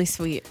 That's really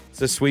sweet.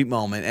 It's a sweet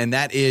moment, and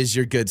that is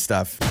your good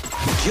stuff.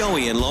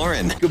 Joey and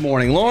Lauren. Good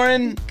morning,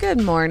 Lauren.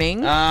 Good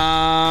morning.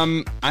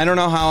 I don't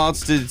know how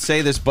else to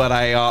say this, but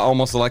I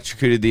almost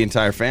electrocuted the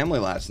entire family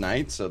last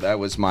night, so that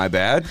was my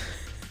bad.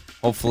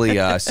 Hopefully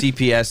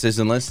CPS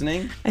isn't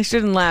listening. I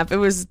shouldn't laugh.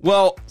 It's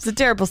a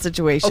terrible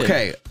situation.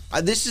 Okay,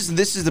 this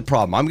is the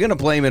problem. I'm going to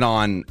blame it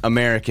on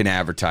American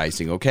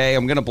advertising, okay?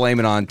 I'm going to blame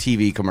it on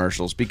TV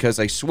commercials because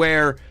I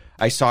swear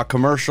I saw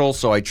commercials,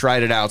 so I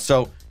tried it out.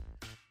 So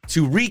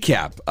to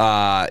recap,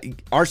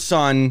 our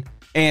son,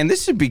 and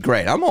this would be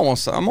great. I'm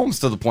almost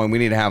to the point we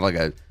need to have like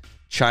a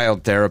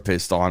child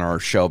therapist on our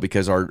show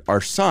because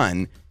our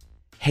son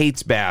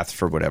hates baths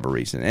for whatever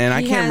reason. And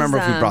I can't remember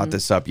if we brought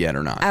this up yet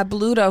or not.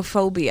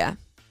 Ablutophobia.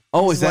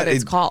 Oh, is that what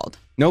it's called?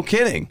 No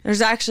kidding.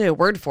 There's actually a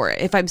word for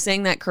it, if I'm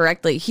saying that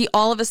correctly. He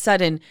all of a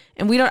sudden,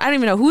 and I don't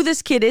even know who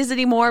this kid is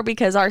anymore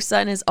because our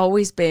son has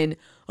always been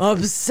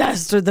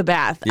obsessed with the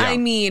bath. Yeah. I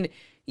mean,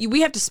 we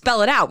have to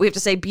spell it out. We have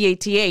to say BATH.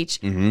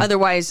 Mm-hmm.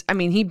 Otherwise,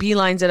 he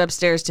beelines it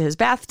upstairs to his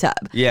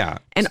bathtub. Yeah.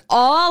 And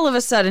all of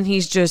a sudden,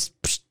 he's just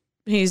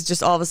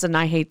all of a sudden,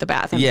 I hate the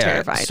bath. I'm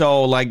terrified.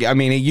 So, it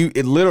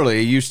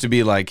used to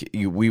be like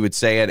we would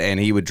say it and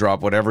he would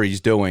drop whatever he's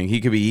doing. He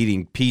could be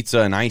eating pizza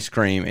and ice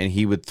cream and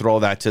he would throw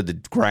that to the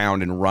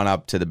ground and run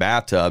up to the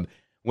bathtub.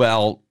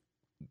 Well,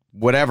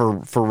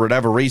 for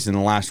whatever reason,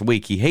 the last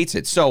week, he hates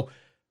it. So,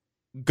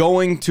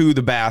 going to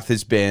the bath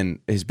has been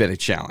a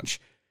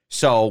challenge.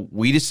 So,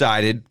 we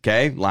decided,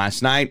 okay,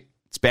 last night,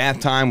 it's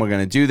bath time. We're going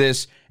to do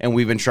this. And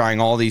we've been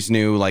trying all these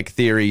new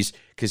theories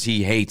because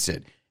he hates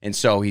it. And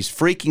so he's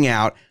freaking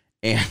out,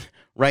 and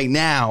right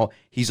now,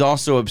 he's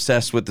also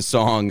obsessed with the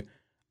song,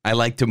 I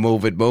Like to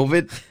Move It, Move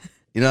It.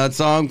 You know that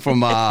song from,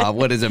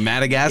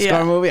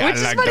 Madagascar movie? Which I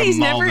is like funny.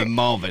 to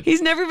move it.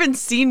 He's never even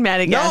seen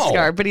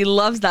Madagascar, but he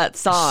loves that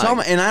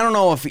song. And I don't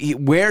know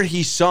where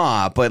he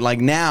saw it, but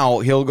now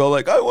he'll go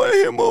I want to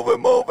hear move it,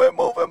 move it,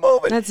 move it,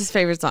 move it. That's his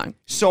favorite song.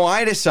 So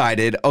I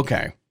decided,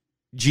 okay,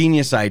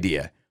 genius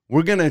idea.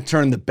 We're going to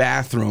turn the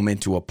bathroom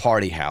into a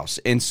party house.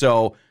 And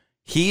so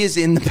he is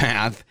in the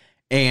bath.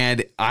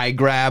 And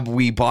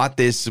we bought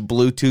this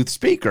Bluetooth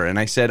speaker, and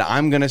I said,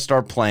 I'm going to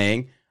start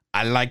playing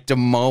I Like to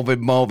Move It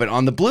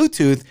on the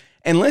Bluetooth.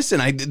 And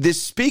listen,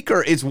 this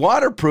speaker is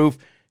waterproof,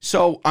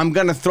 so I'm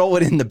going to throw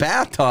it in the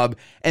bathtub,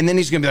 and then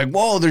he's going to be like,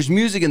 whoa, there's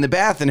music in the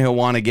bath, and he'll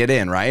want to get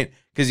in, right?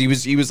 Because he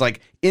was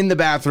in the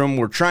bathroom.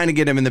 We're trying to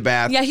get him in the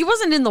bath. Yeah, he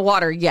wasn't in the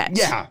water yet.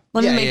 Yeah.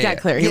 Let me make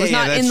that clear. He was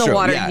not in the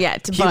water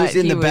yet. He was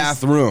in the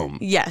bathroom.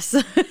 Yes.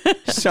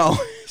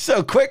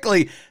 So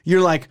quickly,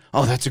 you're like,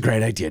 oh, that's a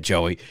great idea,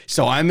 Joey.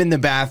 So I'm in the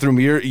bathroom.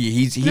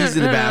 He's in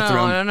the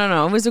bathroom.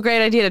 No. It was a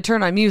great idea to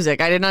turn on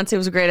music. I did not say it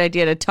was a great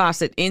idea to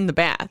toss it in the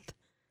bath.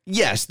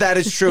 Yes, that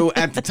is true.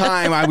 At the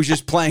time, I was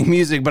just playing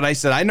music, but I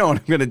said, I know what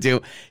I'm going to do.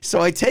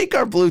 So I take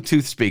our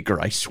Bluetooth speaker.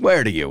 I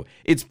swear to you,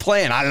 it's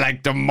playing. I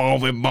like to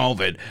move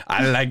it.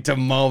 I like to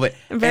move it.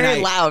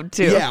 Very loud,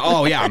 too. Yeah.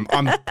 Oh, yeah.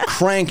 I'm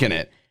cranking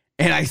it.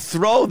 And I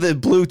throw the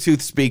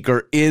Bluetooth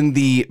speaker in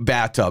the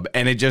bathtub,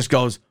 and it just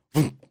goes,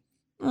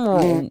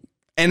 and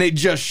it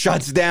just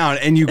shuts down.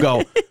 And you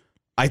go,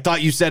 I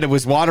thought you said it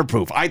was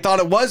waterproof. I thought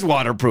it was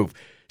waterproof.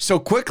 So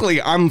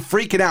quickly, I'm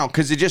freaking out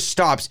because it just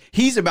stops.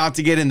 He's about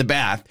to get in the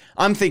bath.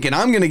 I'm thinking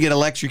I'm going to get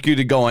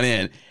electrocuted going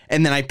in.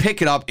 And then I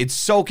pick it up. It's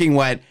soaking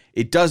wet.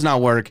 It does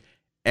not work.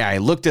 And I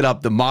looked it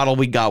up. The model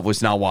we got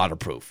was not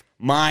waterproof.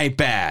 My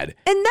bad.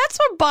 And that's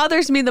what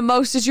bothers me the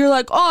most is you're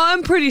like, oh,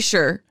 I'm pretty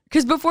sure.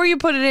 Because before you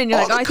put it in,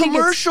 you're like, I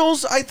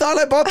commercials. I thought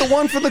I bought the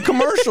one for the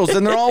commercials,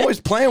 and they're always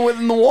playing with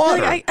in the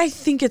water. I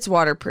think it's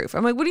waterproof.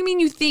 I'm like, what do you mean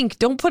you think?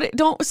 Don't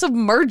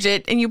submerge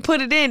it, and you put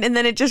it in, and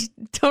then it just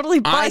totally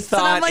busts.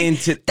 And I'm like,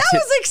 that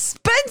was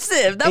expensive.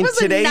 expensive. That in was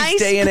a today's nice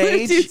day and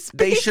age, Bluetooth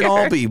they should speaker.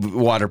 all be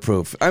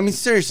waterproof. I mean,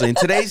 seriously, in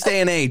today's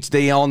day and age,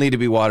 they all need to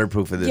be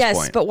waterproof at this Yes,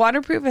 point. but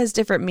waterproof has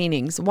different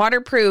meanings.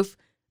 Waterproof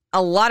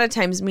a lot of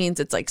times means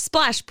it's like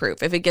splash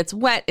proof. If it gets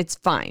wet, it's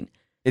fine.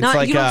 It's Not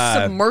like, you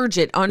don't submerge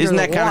it under Isn't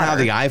the that kind of how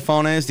water. the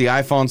iPhone is? The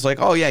iPhone's like,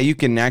 oh yeah, you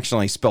can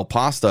actually spill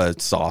pasta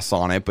sauce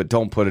on it, but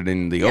don't put it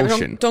in the Yeah,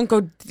 ocean. Don't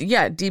go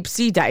deep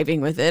sea diving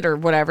with it or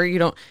whatever. You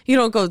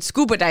don't go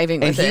scuba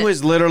diving And with it. he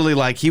was literally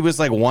like, he was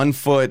like 1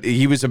 foot.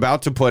 He was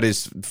about to put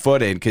his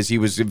foot in because he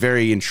was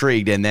very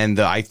intrigued, and then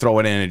I throw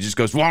it in, and it just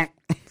goes wonk,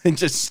 and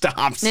just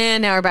stops.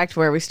 And now we're back to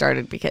where we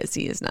started because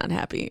he is not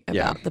happy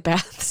about the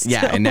bath.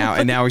 Yeah, and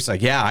now he's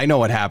like, yeah, I know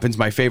what happens.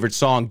 My favorite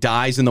song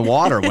dies in the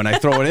water when I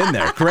throw it in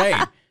there. Great.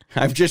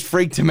 I've just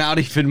freaked him out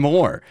even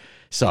more.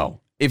 So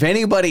if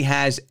anybody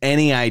has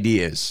any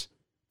ideas,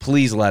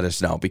 please let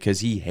us know because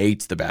he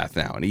hates the bath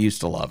now and he used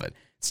to love it.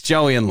 It's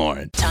Joey and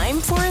Lauren. Time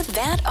for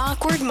That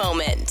Awkward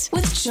Moment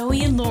with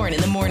Joey and Lauren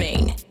in the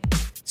morning.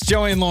 It's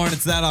Joey and Lauren.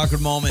 It's That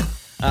Awkward Moment.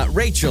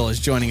 Rachel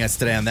is joining us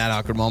today on That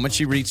Awkward Moment.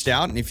 She reached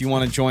out, and if you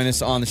want to join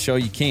us on the show,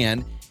 you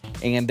can.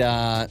 And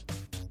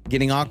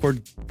getting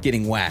awkward,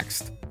 getting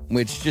waxed,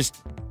 which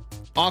just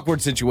awkward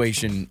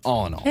situation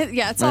all in all.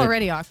 It's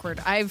already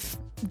awkward. I've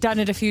done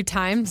it a few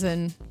times,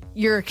 and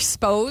you're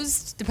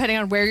exposed depending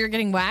on where you're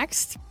getting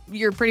waxed.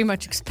 You're pretty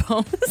much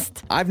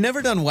exposed. I've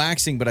never done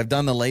waxing, but I've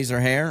done the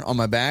laser hair on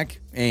my back,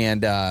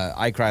 and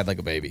I cried like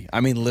a baby. I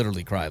mean,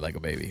 literally cried like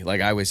a baby.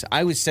 Like I was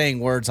saying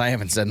words I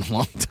haven't said in a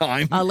long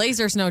time.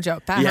 Laser's no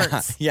joke. That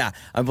hurts. Yeah.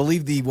 I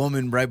believe the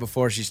woman right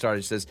before she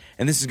started says,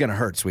 and this is going to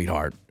hurt,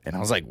 sweetheart. And I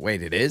was like,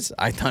 wait, it is?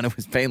 I thought it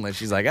was painless.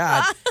 She's like,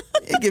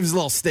 it gives a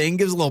little sting,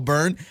 gives a little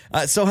burn.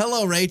 So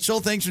hello, Rachel.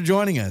 Thanks for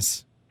joining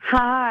us.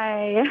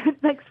 Hi.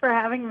 Thanks for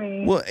having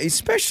me. Well,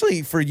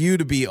 especially for you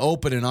to be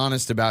open and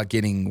honest about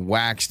getting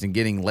waxed and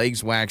getting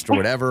legs waxed or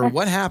whatever.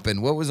 What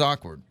happened? What was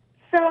awkward?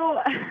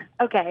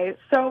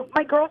 So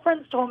my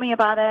girlfriends told me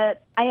about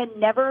it. I had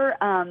never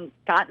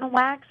gotten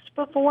waxed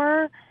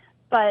before,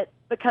 but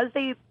because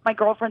my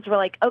girlfriends were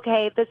like,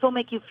 okay, this will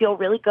make you feel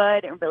really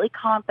good and really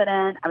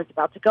confident. I was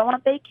about to go on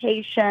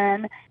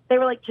vacation. They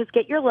were like, just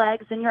get your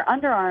legs and your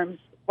underarms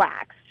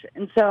waxed.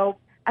 And so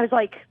I was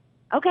like,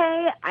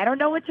 okay, I don't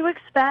know what to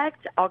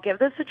expect. I'll give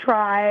this a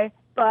try.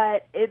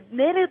 But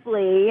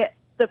admittedly,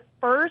 the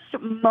first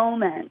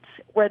moment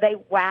where they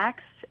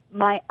waxed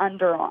my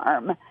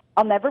underarm,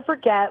 I'll never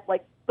forget,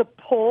 like, the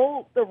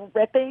pull, the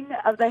ripping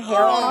of the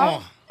hair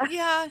off.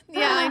 Yeah,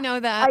 I know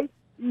that.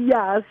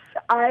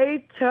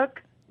 I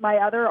took my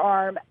other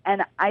arm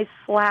and I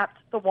slapped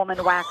the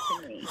woman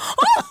waxing me.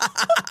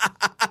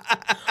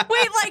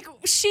 Wait, like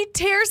she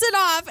tears it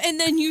off and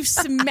then you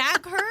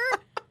smack her?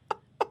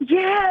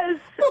 Yes,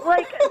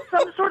 like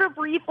some sort of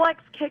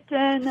reflex kicked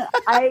in.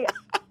 I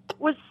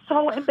was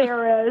so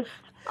embarrassed.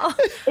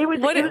 It was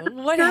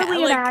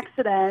purely an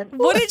accident.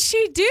 What did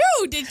she do?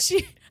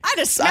 I had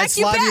to smack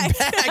you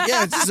back.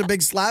 Yeah, it's just a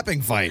big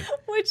slapping fight.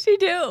 What'd she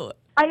do?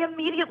 I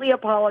immediately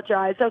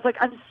apologized. I was like,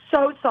 I'm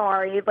so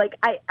sorry. Like,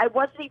 I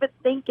wasn't even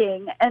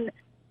thinking. And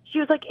she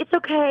was like, it's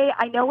okay.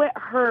 I know it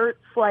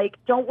hurts. Like,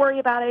 don't worry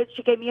about it.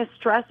 She gave me a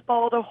stress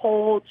ball to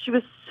hold. She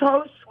was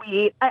so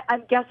sweet.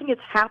 I'm guessing it's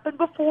happened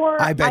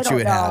before. I bet you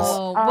it has.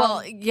 Oh,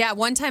 well, yeah.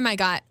 One time I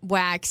got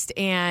waxed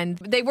and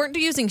they weren't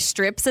using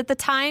strips at the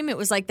time. It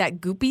was like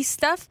that goopy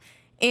stuff.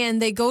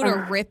 And they go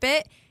to rip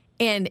it.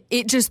 And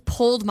it just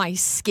pulled my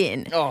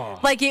skin. Oh.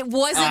 Like, it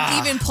wasn't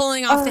even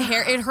pulling off the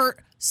hair. It hurt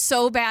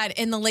so bad.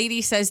 And the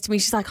lady says to me,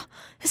 she's like,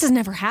 this has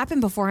never happened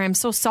before. I'm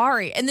so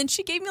sorry. And then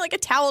she gave me like a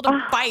towel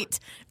to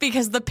bite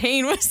because the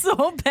pain was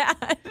so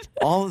bad.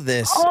 All of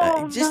this.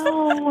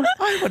 No.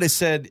 I would have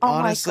said,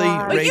 honestly,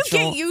 God. Rachel.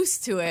 You get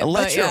used to it.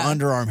 Let but your yeah.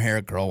 underarm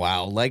hair grow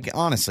out. Like,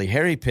 honestly,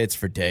 hairy pits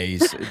for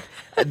days.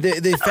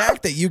 The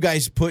fact that you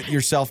guys put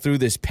yourself through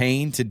this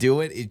pain to do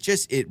it,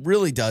 it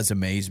really does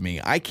amaze me.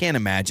 I can't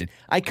imagine.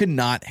 I could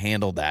not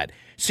handle that.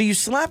 So you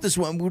slapped this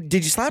one.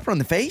 Did you slap her on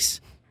the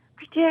face?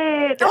 I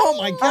did. Oh,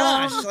 my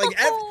gosh.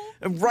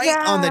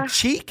 Like, on the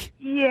cheek?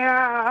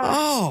 Yeah.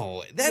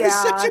 Oh, that is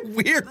such a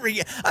weird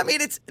I mean,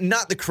 it's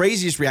not the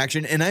craziest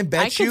reaction, and I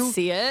bet I could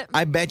see it.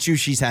 I bet you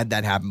she's had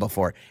that happen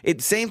before.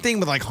 It's same thing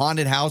with like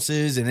haunted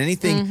houses and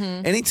anything.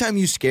 Mm-hmm. Anytime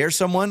you scare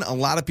someone, a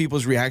lot of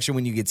people's reaction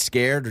when you get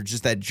scared or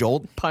just that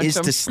jolt is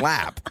to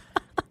slap.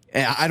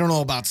 I don't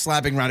know about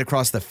slapping right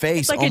across the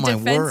face. It's like oh a my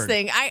defense word.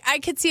 thing. I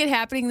could see it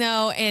happening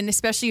though, and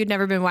especially you'd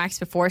never been waxed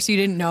before, so you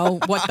didn't know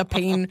what the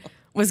pain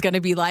was going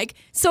to be like.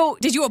 So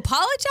did you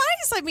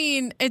apologize? I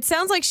mean, it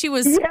sounds like she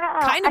was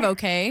kind of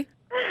okay.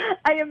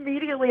 I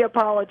immediately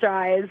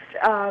apologized,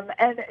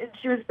 and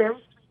she was very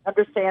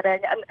understanding.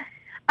 And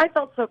I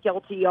felt so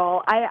guilty,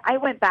 y'all. I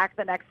went back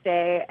the next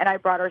day, and I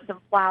brought her some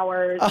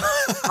flowers,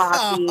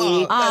 coffee.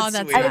 Oh,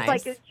 that's sweet. I was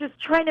like, just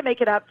trying to make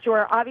it up to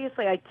her.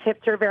 Obviously, I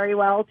tipped her very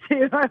well,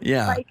 too. I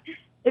was like,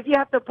 if you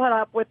have to put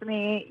up with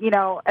me,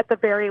 at the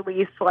very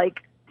least,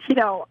 like,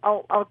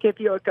 I'll give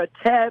you a good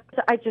tip.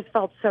 I just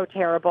felt so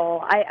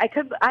terrible. I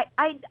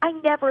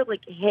never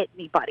like hit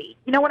anybody.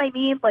 You know what I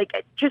mean? Like,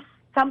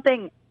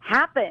 something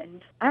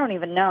happened. I don't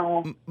even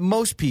know.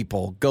 Most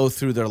people go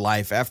through their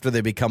life after they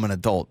become an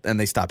adult and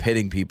they stop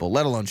hitting people,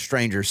 let alone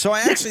strangers. So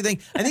I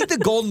think the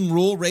golden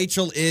rule,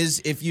 Rachel,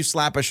 is if you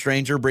slap a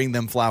stranger, bring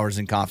them flowers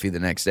and coffee the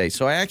next day.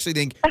 So I actually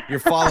think you're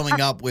following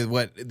up with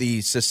what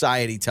the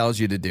society tells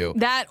you to do.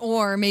 That,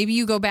 or maybe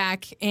you go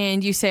back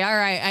and you say, all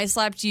right, I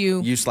slapped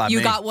you. You slapped me.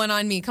 You got one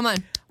on me. Come on.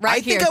 I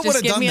Right here. think I would Just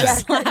have give done me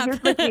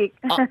that.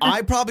 a slap.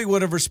 I probably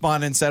would have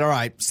responded and said, all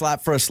right,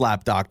 slap for a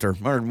slap, doctor,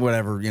 or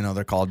whatever,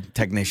 they're called,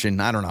 technician.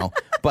 I don't know.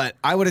 But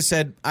I would have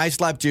said, I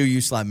slapped you, you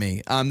slapped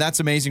me. That's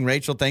amazing,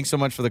 Rachel. Thanks so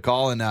much for the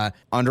call. And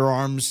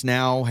underarms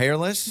now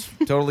hairless.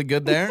 Totally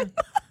good there.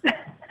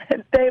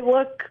 They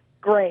look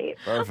great.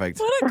 Perfect.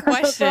 What a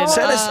question.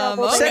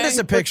 Send us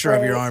a picture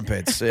of your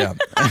armpits. Yeah.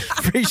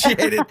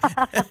 Appreciate it.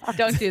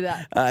 Don't do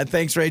that.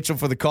 Thanks, Rachel,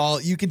 for the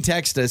call. You can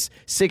text us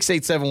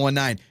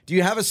 68719. Do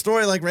you have a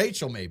story like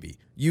Rachel, maybe?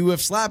 You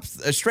have slapped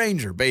a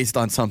stranger based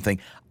on something.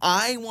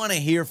 I want to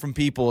hear from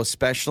people,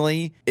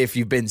 especially if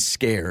you've been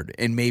scared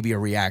and maybe a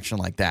reaction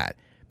like that.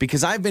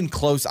 Because I've been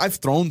close. I've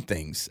thrown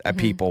things at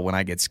people when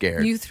I get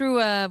scared. You threw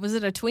was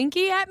it a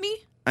Twinkie at me?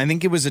 I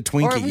think it was a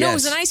Twinkie, No, it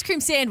was an ice cream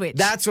sandwich.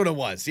 That's what it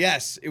was.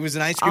 Yes, it was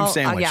an ice cream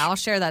sandwich. Yeah, I'll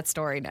share that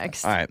story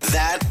next. All right.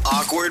 That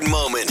awkward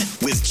moment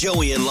with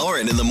Joey and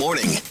Lauren in the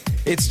morning.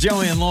 It's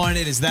Joey and Lauren.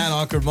 It is that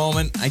awkward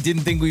moment. I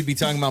didn't think we'd be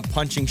talking about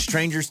punching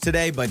strangers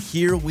today, but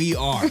here we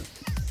are.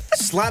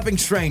 Slapping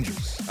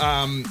strangers.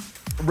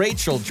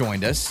 Rachel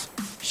joined us.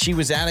 She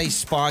was at a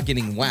spa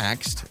getting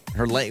waxed.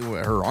 Her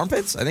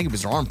armpits? I think it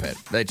was her armpit.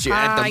 That she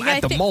at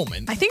the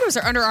moment. I think it was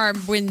her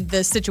underarm when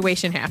the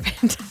situation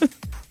happened.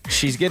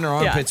 She's getting her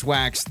armpits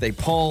waxed. They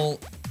pull.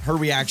 Her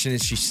reaction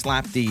is she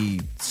slapped the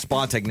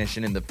spa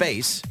technician in the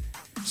face.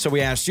 So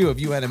we asked you, have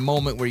you had a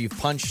moment where you've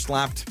punched,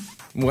 slapped,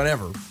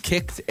 whatever,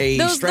 kicked a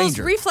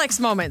stranger? Those reflex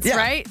moments,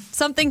 right?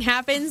 Something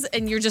happens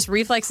and your just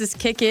reflexes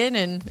kick in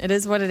and it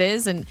is what it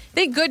is. And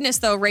thank goodness,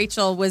 though,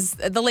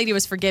 the lady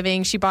was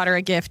forgiving. She bought her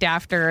a gift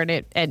after and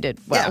it ended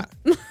well.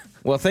 Yeah.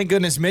 Well, thank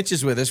goodness Mitch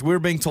is with us. We're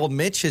being told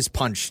Mitch has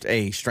punched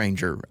a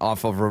stranger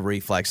off of a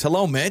reflex.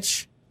 Hello,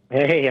 Mitch.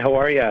 Hey, how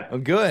are you? Oh,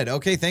 good.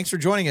 Okay, thanks for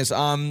joining us.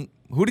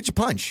 Who did you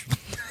punch?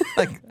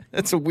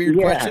 That's a weird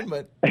question,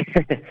 but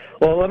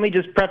well, let me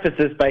just preface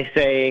this by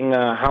saying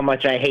how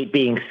much I hate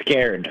being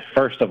scared.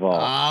 First of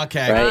all,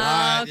 okay,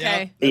 right?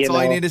 Okay, that's all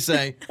I need to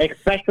say.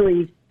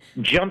 Especially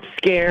jump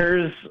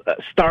scares,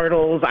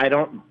 startles. I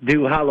don't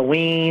do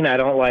Halloween. I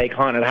don't like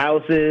haunted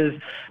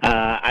houses.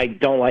 I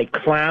don't like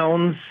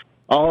clowns.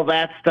 All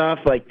that stuff,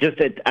 I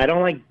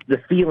don't like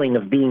the feeling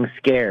of being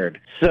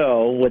scared.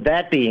 So, with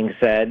that being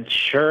said,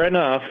 sure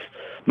enough,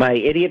 my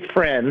idiot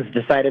friends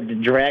decided to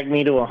drag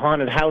me to a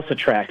haunted house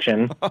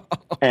attraction,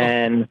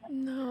 and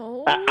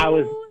I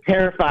was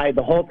terrified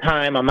the whole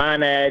time. I'm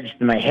on edge,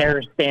 and my hair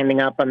is standing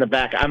up on the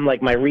back. I'm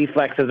like, my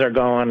reflexes are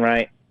going,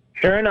 right?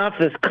 Sure enough,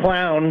 this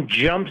clown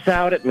jumps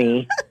out at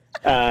me,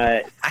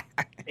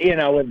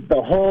 with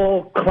the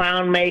whole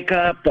clown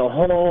makeup, the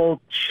whole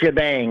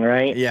shebang,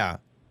 right? Yeah.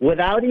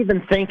 Without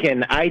even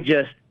thinking, I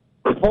just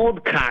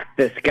cold cocked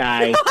this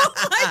guy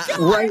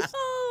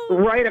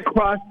right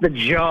across the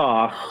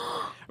jaw.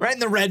 Right in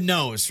the red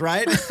nose,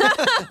 right?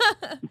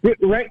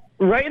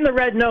 right in the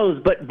red nose.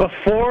 But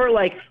before,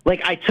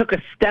 I took a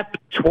step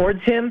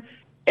towards him,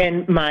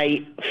 and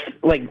I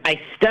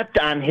stepped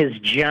on his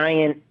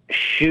giant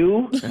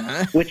shoe,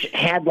 which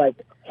had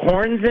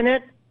horns in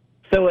it.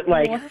 So it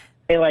right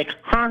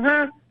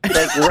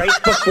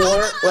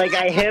before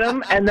I hit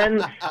him, and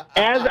then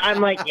as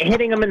I'm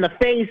hitting him in the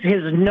face,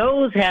 his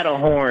nose had a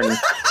horn. So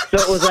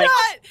it was boom.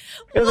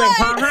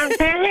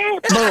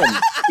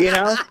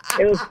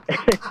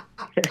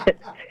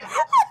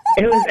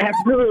 It was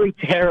absolutely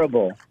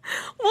terrible.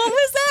 What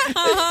was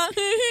that?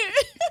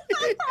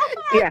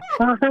 Yeah.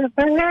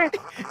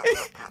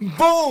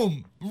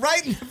 Boom.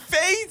 Right in the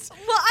face.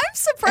 Well, I'm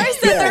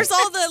surprised that there's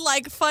all the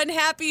fun,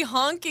 happy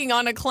honking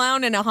on a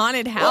clown in a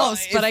haunted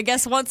house. But I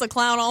guess once a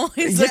clown,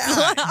 always a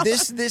clown.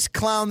 This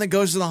clown that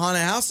goes to the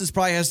haunted house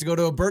probably has to go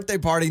to a birthday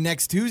party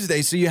next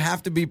Tuesday, so you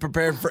have to be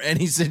prepared for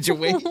any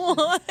situation.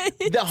 What?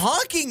 The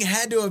honking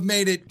had to have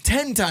made it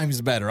 10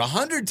 times better,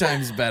 100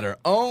 times better.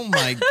 Oh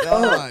my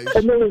gosh.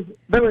 And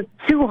there was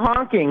two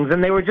honkings,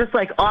 and they were just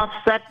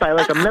offset by a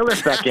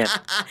millisecond.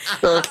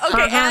 So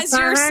okay,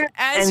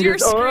 as you're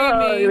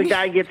screaming, the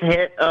guy gets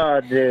hit.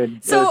 Oh, dude,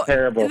 it was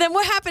terrible. Then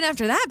what happened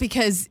after that?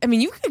 Because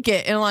you could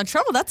get in a lot of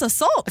trouble. That's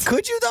assault.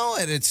 Could you though?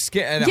 And it's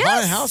at a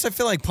haunted house. I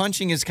feel like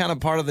punching is kind of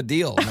part of the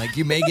deal.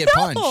 You may get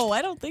punched. No,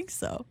 I don't think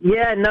so.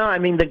 Yeah, no. I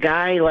mean, the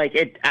guy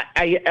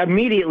I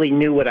immediately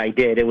knew what I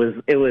did. It was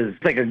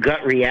like a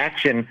gut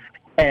reaction,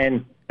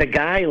 and the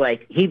guy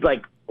he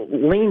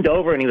leaned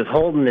over and he was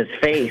holding his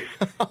face,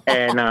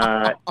 and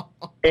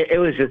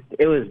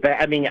it was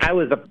bad. I mean,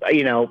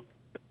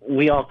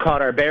 we all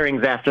caught our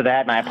bearings after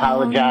that, and I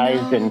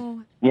apologized,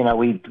 and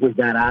we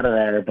got out of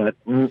there. But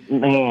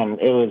man,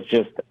 it was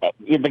just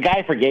the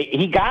guy forgave.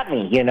 He got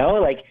me,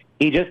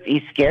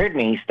 He scared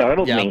me. He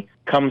startled me.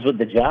 Comes with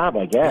the job,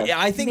 I guess. Yeah,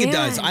 I think it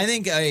does. I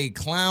think a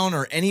clown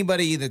or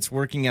anybody that's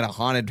working at a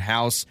haunted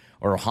house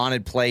or a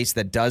haunted place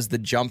that does the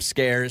jump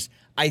scares,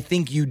 I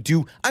think you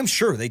do. I'm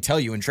sure they tell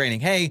you in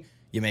training, hey,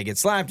 you may get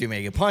slapped, you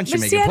may get punched, you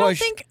may get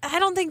pushed. I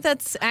don't think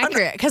that's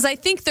accurate because I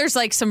think there's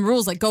like some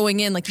rules like going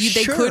in, like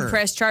they could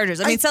press charges.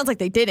 I mean, it sounds like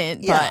they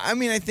didn't. Yeah, but. I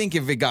mean, I think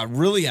if it got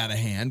really out of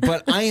hand,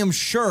 but I am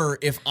sure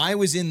if I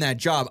was in that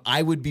job,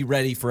 I would be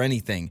ready for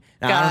anything.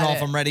 Now, I don't know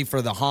if I'm ready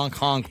for the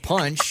honk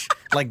punch,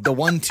 like the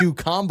 1-2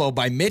 combo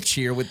by Mitch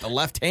here with the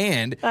left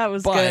hand. That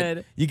was but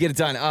good. You get it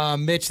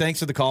done. Mitch, thanks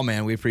for the call,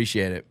 man. We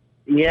appreciate it.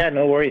 Yeah,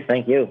 no worries.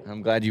 Thank you.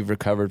 I'm glad you've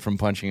recovered from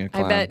punching a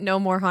clown. I bet no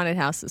more haunted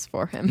houses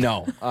for him.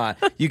 No.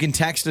 You can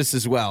text us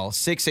as well,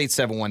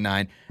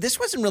 68719. This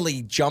wasn't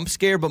really jump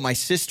scare, but my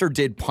sister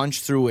did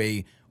punch through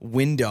a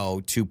window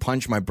to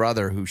punch my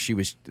brother, who she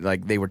was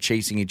like, they were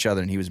chasing each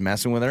other and he was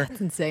messing with her.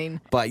 That's insane.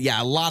 But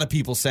yeah, a lot of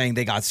people saying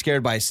they got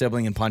scared by a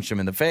sibling and punched him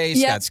in the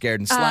face, got scared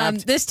and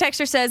slapped. This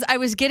texter says, I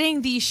was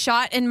getting the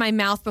shot in my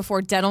mouth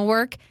before dental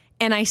work,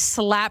 and I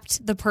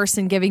slapped the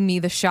person giving me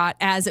the shot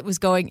as it was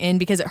going in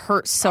because it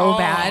hurt so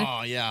bad.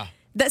 Oh, yeah.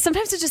 That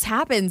sometimes it just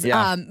happens.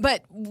 Yeah.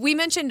 But we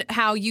mentioned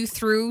how you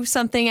threw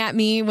something at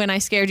me when I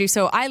scared you.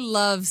 So I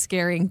love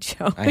scaring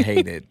Joe. I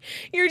hate it.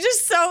 You're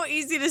just so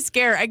easy to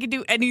scare. I could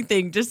do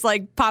anything. Just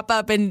like pop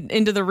up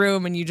into the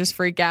room and you just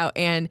freak out.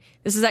 And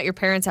this is at your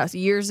parents' house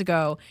years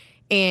ago.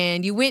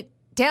 And you went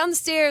down the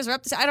stairs or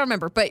up the stairs. I don't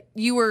remember. But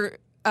you were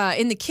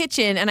in the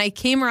kitchen and I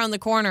came around the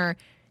corner.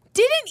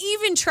 Didn't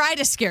even try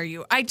to scare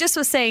you. I just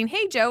was saying,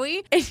 hey,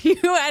 Joey. And you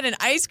had an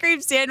ice cream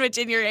sandwich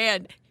in your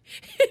hand.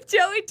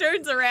 Joey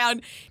turns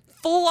around,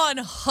 full on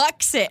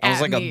hucks it at me. I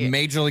was like a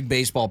Major League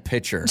Baseball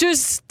pitcher.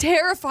 Just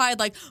terrified,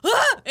 like,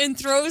 and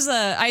throws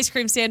a ice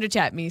cream sandwich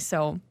at me.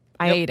 So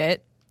I ate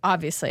it.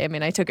 Obviously, I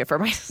mean, I took it for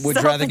myself. Would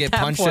you rather get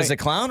punched point. as a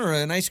clown or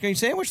an ice cream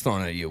sandwich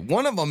thrown at you?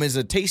 One of them is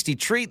a tasty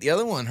treat. The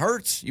other one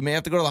hurts. You may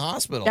have to go to the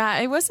hospital. Yeah,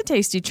 it was a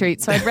tasty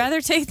treat, so I'd rather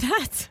take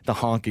that. The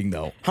honking,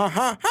 though. Ha,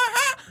 ha, ha,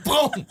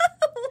 ha. Boom.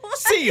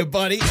 See you,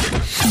 buddy.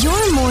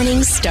 Your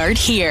mornings start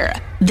here.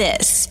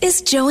 This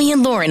is Joey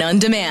and Lauren on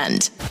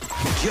Demand.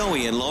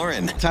 Joey and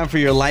Lauren. Time for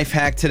your life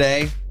hack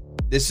today.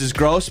 This is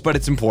gross, but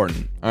it's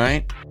important, all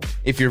right?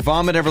 If your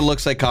vomit ever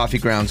looks like coffee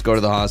grounds, go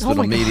to the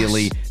hospital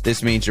immediately. Gosh.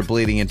 This means you're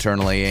bleeding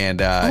internally and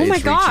it's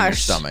reaching your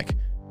stomach.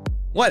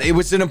 What? It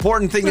was an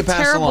important thing to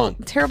pass along.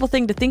 Terrible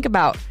thing to think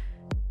about.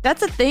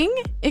 That's a thing?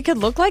 It could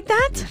look like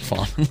that?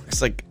 Vomit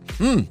looks like,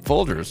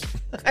 Folgers.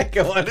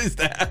 What is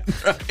that?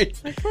 Right?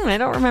 I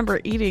don't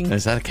remember eating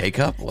Is that a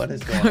K-cup? What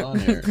is going on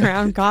here?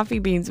 ground coffee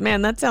beans.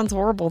 Man, that sounds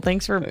horrible.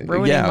 Thanks for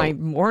ruining my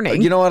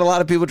morning. You know what? A lot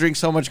of people drink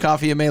so much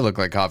coffee, it may look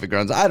like coffee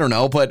grounds. I don't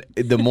know, but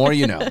the more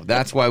you know.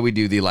 That's why we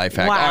do the life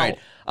hack. Wow.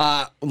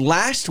 All right.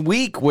 Last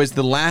week was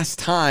the last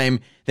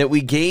time that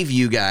we gave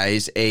you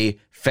guys a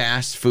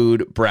fast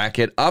food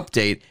bracket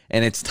update,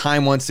 and it's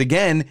time once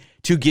again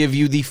to give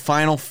you the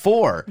final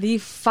four. The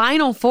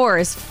final four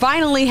is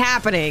finally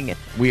happening.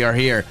 We are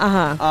here.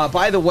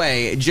 By the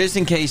way, just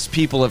in case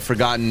people have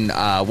forgotten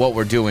what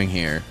we're doing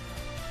here,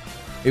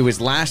 it was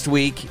last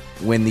week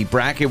when the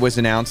bracket was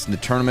announced and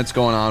the tournament's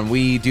going on.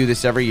 We do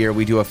this every year.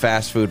 We do a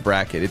fast food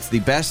bracket. It's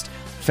the best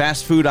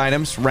fast food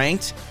items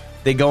ranked.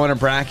 They go in a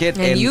bracket.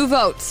 And you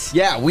vote.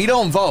 Yeah, we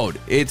don't vote.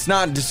 It's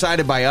not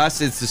decided by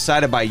us. It's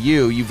decided by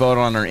you. You vote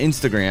on our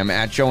Instagram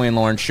at Joey and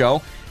Lauren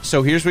Show.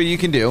 So here's what you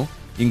can do.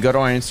 You can go to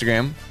our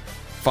Instagram,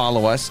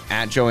 follow us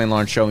at Joey and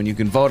Lauren Show, and you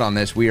can vote on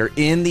this. We are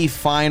in the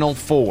final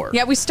four.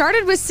 Yeah, we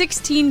started with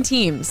 16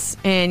 teams,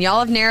 and y'all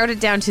have narrowed it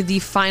down to the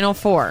final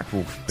four.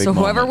 So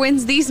whoever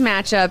wins these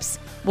matchups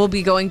will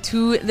be going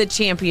to the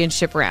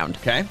championship round.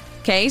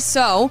 Okay,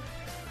 so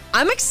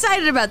I'm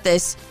excited about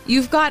this.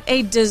 You've got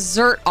a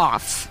dessert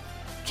off.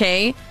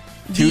 Okay.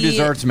 Two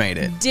desserts made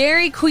it.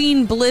 Dairy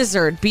Queen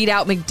Blizzard beat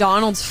out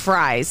McDonald's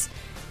fries.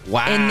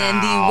 Wow. And then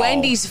the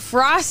Wendy's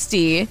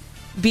Frosty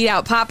beat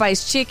out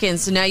Popeye's Chicken.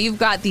 So now you've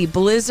got the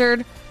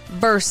Blizzard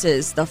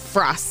versus the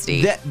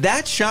Frosty.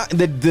 That shot.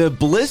 The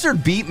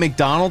Blizzard beat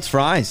McDonald's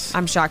fries.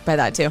 I'm shocked by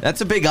that too.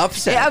 That's a big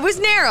upset. Yeah, it was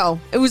narrow.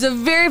 It was a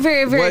very,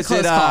 very, very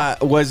close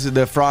call. Was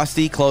the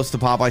Frosty close to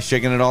Popeye's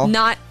Chicken at all?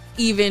 Not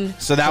even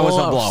So that close.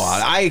 was a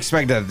blowout. I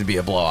expected that to be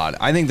a blowout.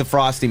 I think the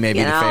Frosty may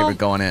be the favorite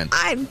going in.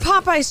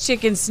 Popeye's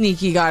Chicken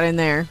sneaky got in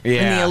there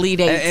in the Elite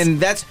Eight. And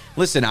that's,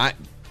 listen,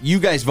 you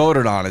guys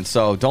voted on it,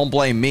 so don't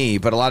blame me.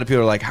 But a lot of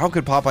people are like, how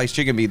could Popeye's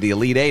Chicken be the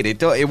Elite Eight?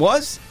 It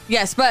was?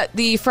 Yes, but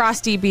the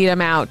Frosty beat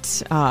him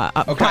out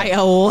by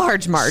a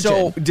large margin.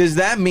 So does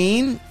that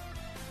mean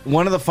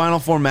one of the final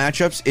four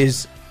matchups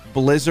is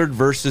Blizzard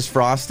versus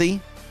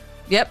Frosty?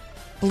 Yep.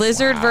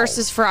 Blizzard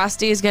versus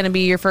Frosty is going to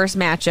be your first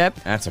matchup.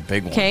 That's a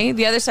big one. Okay,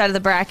 the other side of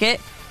the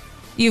bracket,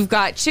 you've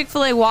got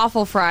Chick-fil-A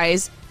waffle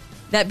fries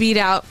that beat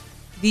out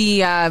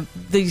the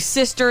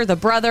sister, the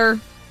brother,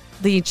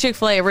 the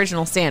Chick-fil-A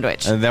original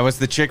sandwich. And that was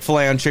the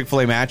Chick-fil-A on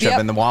Chick-fil-A matchup,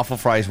 and the waffle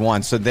fries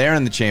won. So they're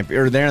in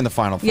the they're in the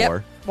final four.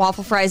 Yep.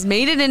 Waffle fries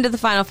made it into the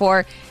final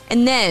four,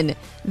 and then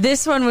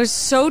this one was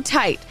so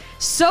tight,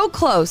 so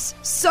close,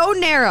 so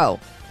narrow.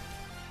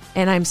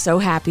 And I'm so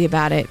happy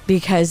about it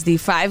because the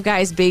Five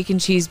Guys bacon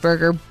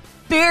cheeseburger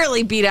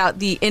barely beat out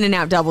the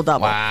In-N-Out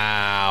double-double.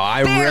 Wow.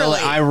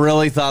 I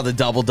really thought the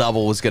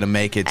double-double was going to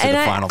make it to the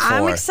Final Four.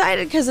 I'm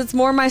excited because it's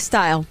more my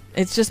style.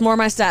 It's just more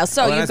my style.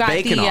 So you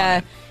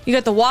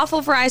got the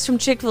waffle fries from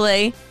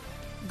Chick-fil-A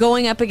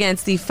going up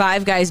against the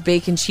Five Guys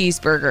bacon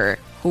cheeseburger.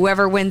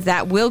 Whoever wins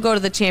that will go to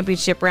the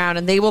championship round,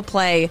 and they will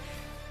play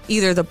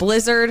either the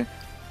Blizzard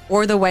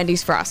or the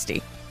Wendy's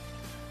Frosty.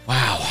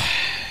 Wow.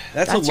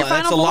 That's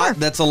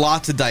a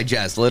lot to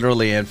digest,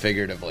 literally and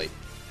figuratively.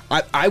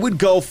 I would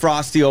go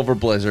Frosty over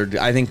Blizzard.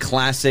 I think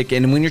classic.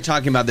 And when you're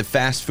talking about the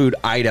fast food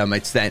item,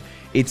 it's that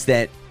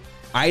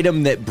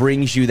item that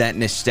brings you that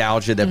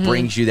nostalgia, that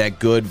brings you that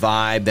good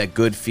vibe, that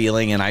good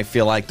feeling. And I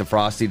feel like the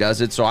Frosty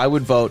does it. So I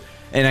would vote.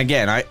 And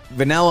again,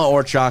 vanilla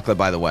or chocolate,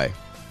 by the way.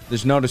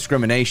 There's no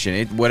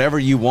discrimination. Whatever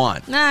you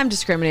want. Nah, I'm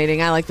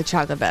discriminating. I like the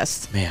chocolate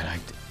best. Man,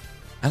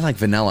 I like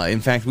vanilla. In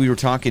fact, we were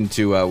talking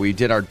to, we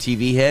did our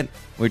TV hit.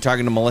 We were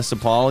talking to Melissa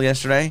Paul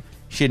yesterday.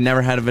 She had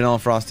never had a vanilla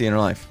Frosty in her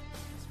life.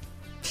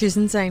 She's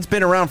insane. It's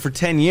been around for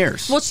 10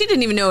 years. Well, she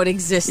didn't even know it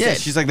existed. Yeah,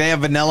 she's like, they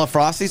have vanilla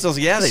Frosties? I was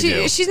like, yeah, they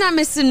do. She's not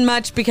missing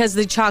much because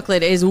the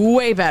chocolate is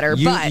way better.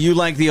 You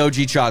like the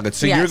OG chocolate.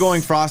 So you're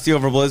going Frosty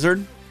over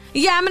Blizzard?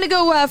 Yeah, I'm going to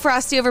go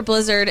Frosty over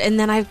Blizzard, and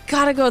then I've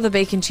got to go the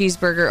bacon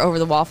cheeseburger over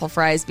the waffle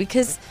fries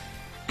because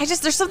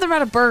there's something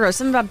about a burger,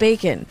 something about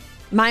bacon.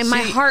 My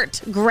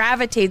heart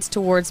gravitates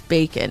towards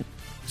bacon.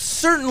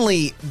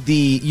 Certainly,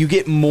 you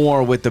get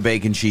more with the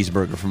bacon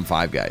cheeseburger from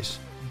Five Guys.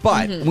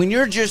 But when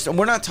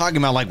we're not talking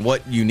about like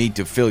what you need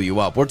to fill you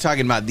up. We're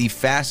talking about the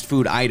fast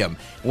food item.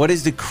 What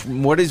is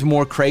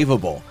more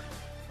craveable?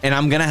 And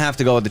I'm going to have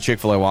to go with the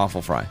Chick-fil-A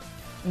waffle fry.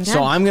 Okay.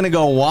 So I'm going to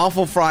go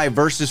waffle fry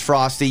versus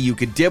Frosty. You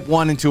could dip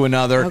one into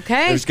another.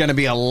 Okay. There's going to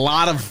be a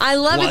lot of I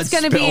love blood it's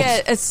going to be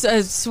a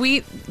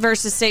sweet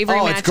versus savory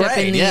matchup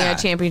in the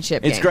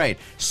championship game. It's great.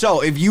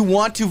 So if you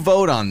want to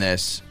vote on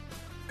this,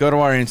 go to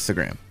our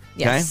Instagram.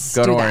 Yes,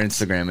 okay? Go to our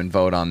Instagram and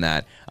vote on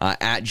that.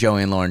 At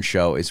Joey and Lauren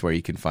Show is where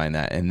you can find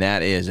that. And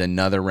that is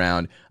another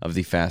round of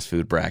the fast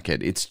food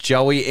bracket. It's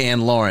Joey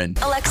and Lauren.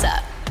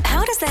 Alexa,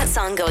 how does that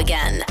song go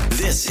again?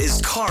 This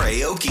is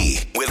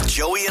karaoke with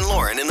Joey and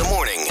Lauren in the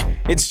morning.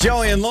 It's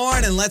Joey and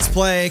Lauren, and let's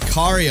play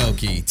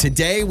karaoke.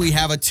 Today we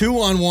have a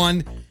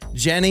 2-on-1.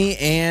 Jenny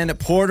and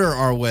Porter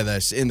are with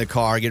us in the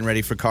car getting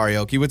ready for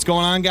karaoke. What's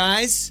going on,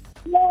 guys?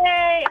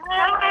 Yay!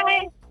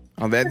 Hi!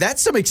 Oh,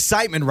 that's some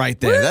excitement right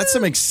there. Woo! That's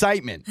some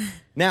excitement.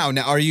 Now,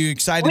 are you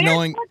excited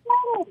knowing?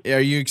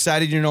 Are you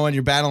excited knowing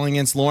you're battling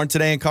against Lauren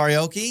today in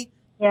karaoke?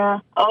 Yeah.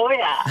 Oh,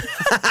 yeah.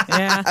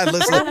 Yeah.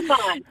 Listen,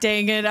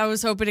 dang it. I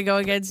was hoping to go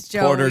against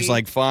Joey. Porter's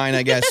like, fine,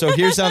 I guess. So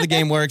here's how the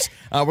game works.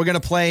 We're going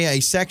to play a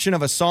section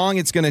of a song.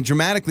 It's going to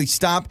dramatically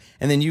stop,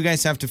 and then you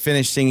guys have to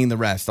finish singing the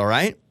rest, all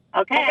right?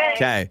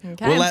 Okay.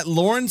 We'll let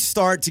Lauren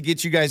start to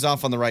get you guys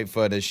off on the right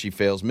foot as she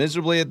fails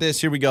miserably at this.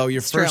 Here we go.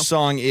 Your first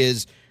song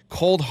is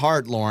Cold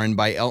Heart, Lauren,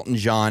 by Elton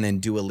John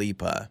and Dua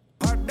Lipa.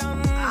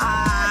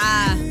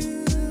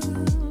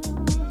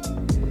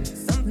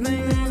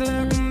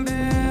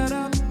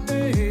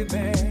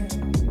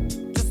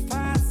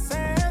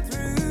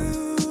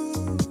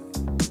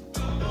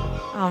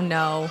 Oh,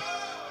 no.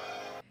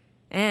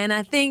 And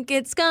I think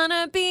it's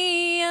gonna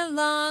be a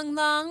long,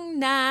 long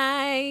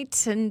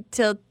night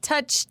until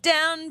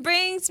touchdown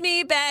brings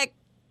me back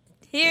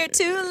here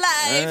to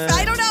life.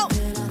 I don't know.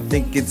 I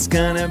think it's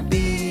gonna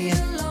be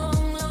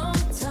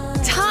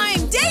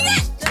time. Dang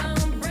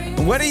it!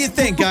 What do you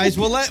think, guys?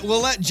 We'll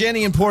let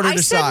Jenny and Porter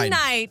decide. I said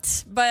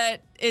night,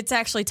 but it's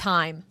actually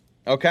time.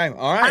 Okay,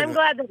 all right. I'm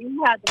glad that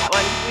you had that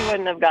one. We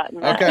wouldn't have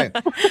gotten that. Okay.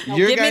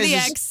 Give me the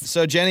X.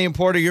 So, Jenny and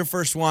Porter, your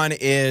first one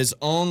is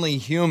Only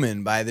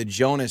Human by the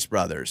Jonas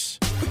Brothers.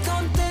 It's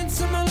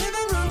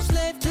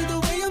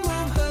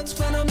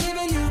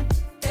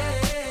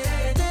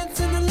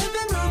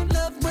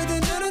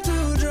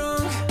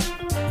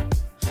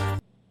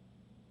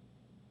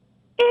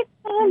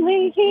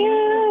only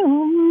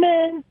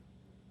human.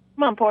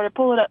 Come on, Porter,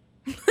 pull it up.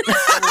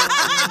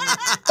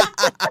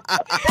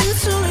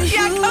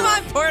 Yeah, come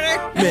on,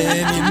 Porter.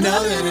 Man, you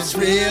know that it's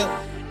real.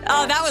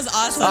 Oh, that was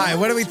awesome. All right,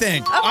 what do we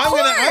think? I'm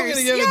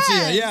gonna give it to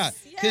you. Yeah,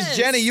 because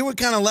Jenny, you were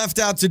kind of left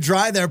out to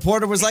dry there.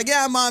 Porter was like,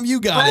 "Yeah, Mom, you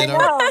got it." I know.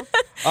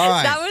 All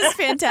right, That was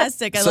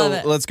fantastic. I love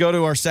it. So let's go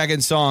to our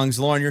second songs.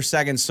 Lauren, your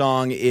second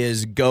song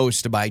is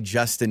 "Ghost" by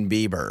Justin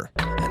Bieber.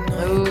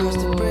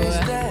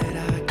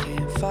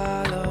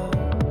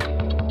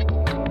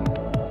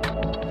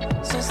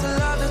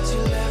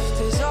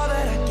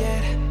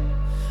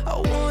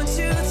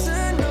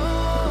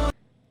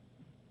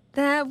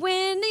 That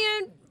when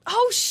you're...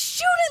 Oh,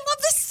 shoot, I love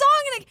this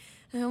song.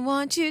 And I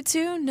want you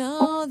to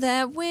know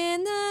that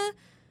when the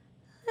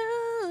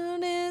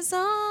moon is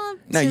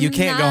on No, you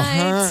can't go,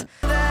 huh?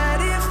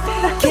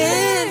 I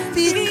can't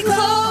be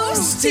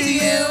close to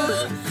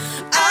you.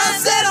 I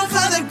settle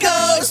for the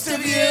ghost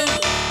of you.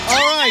 All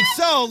right,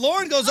 so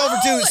Lauren goes over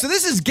to... So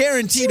this is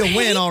guaranteed to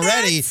win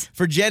already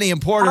for Jenny and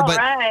Porter. All but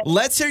right.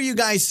 let's hear you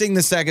guys sing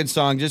the second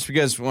song just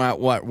because, well,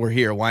 what, we're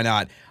here. Why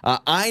not?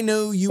 I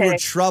Know You Were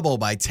Trouble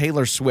by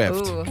Taylor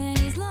Swift. Ooh.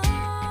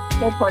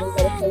 Okay, Porter, you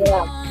gotta sing it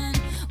out.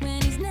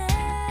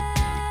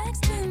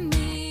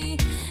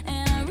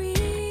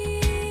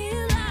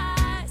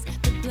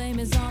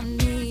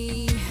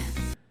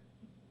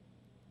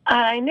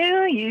 I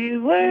knew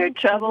you were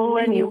trouble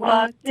when you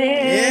walked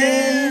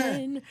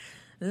in.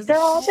 Da,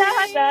 da,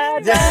 da, da,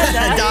 da,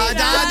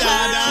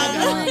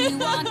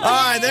 All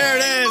right, there it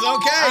is.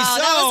 Okay,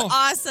 that was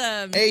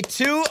awesome. A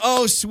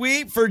 2-0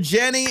 sweep for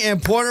Jenny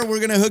and Porter. We're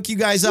going to hook you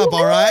guys up,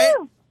 all right?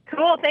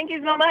 Cool, thank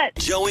you so much.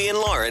 Joey and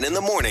Lauren in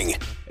the morning.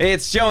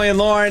 It's Joey and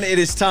Lauren. It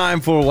is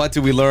time for What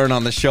Did We Learn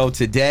on the show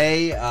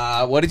today?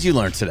 What did you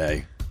learn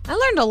today? I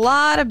learned a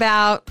lot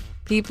about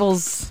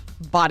people's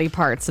body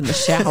parts in the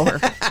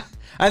shower.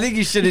 I think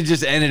you should have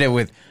just ended it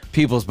with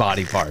people's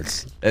body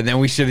parts, and then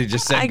we should have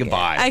just said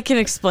goodbye. I can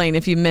explain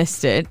if you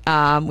missed it.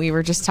 We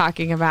were just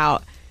talking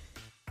about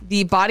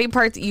the body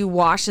part that you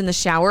wash in the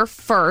shower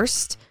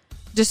first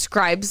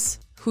describes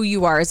who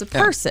you are as a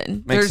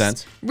person. Makes There's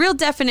sense. Real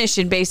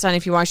definition based on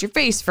if you wash your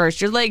face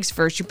first, your legs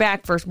first, your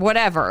back first,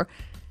 whatever.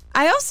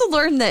 I also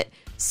learned that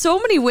so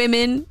many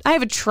women, I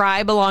have a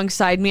tribe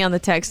alongside me on the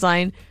text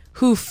line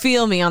who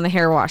feel me on the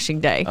hair washing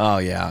day. Oh,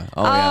 yeah.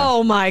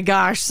 Oh my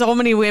gosh. So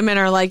many women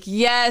are like,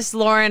 yes,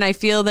 Lauren, I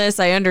feel this.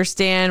 I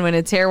understand when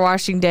it's hair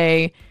washing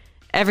day.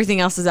 Everything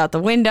else is out the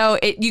window.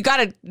 You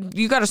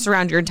gotta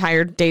surround your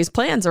entire day's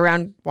plans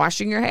around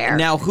washing your hair.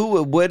 Now,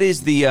 what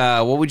is the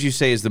what would you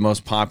say is the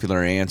most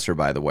popular answer,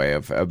 by the way,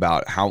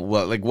 about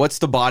what's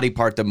the body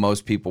part that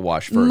most people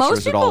wash first, or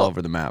is it all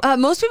over the map?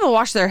 Most people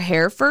wash their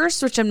hair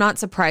first, which I'm not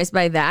surprised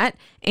by that.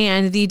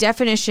 And the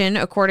definition,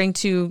 according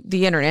to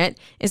the internet,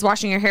 is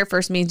washing your hair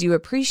first means you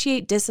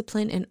appreciate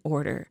discipline and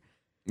order.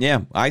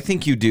 Yeah, I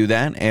think you do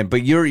that,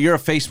 but you're a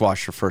face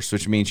washer first,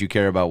 which means you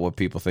care about what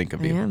people think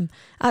of you. I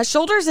am.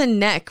 Shoulders and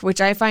neck,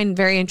 which I find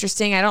very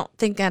interesting. I don't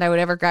think that I would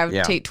ever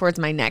gravitate towards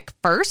my neck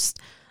first.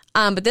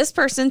 But this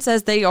person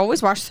says they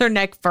always wash their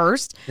neck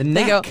first. The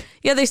neck?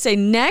 They say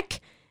neck,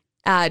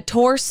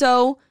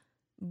 torso,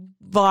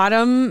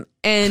 bottom,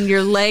 and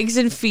your legs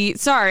and feet.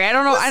 Sorry, I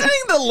don't know. Saying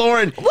the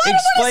Lauren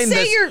explain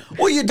this. Your...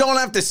 Well, you don't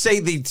have to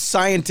say the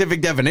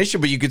scientific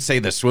definition, but you could say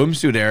the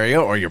swimsuit area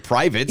or your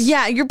privates.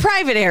 Yeah, your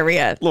private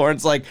area.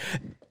 Lauren's like,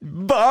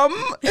 bum.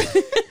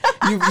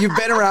 You've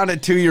been around a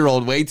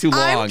 2-year-old way too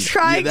long. I'm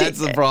trying. That's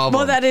the problem.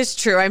 Well, that is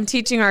true. I'm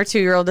teaching our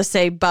 2-year-old to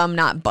say bum,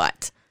 not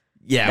butt.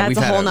 Yeah, that's we've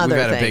a whole nother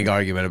we've had thing. a big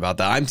argument about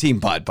that. I'm team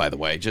butt, by the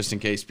way, just in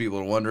case people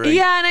are wondering.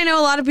 Yeah, and I know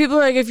a lot of people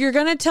are like, if you're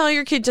going to tell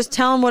your kid, just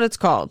tell them what it's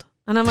called.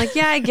 And I'm like,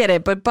 yeah, I get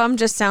it, but bum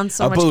just sounds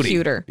so much booty.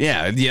 Cuter.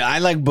 Yeah, I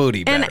like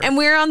booty better. And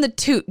we're on the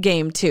toot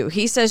game, too.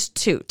 He says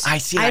toot.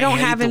 I don't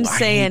have him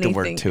say anything.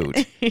 I hate the word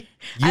toot.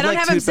 I don't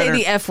have him say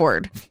the F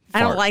word.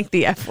 I don't like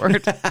the F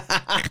word.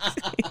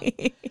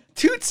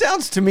 Toot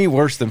sounds to me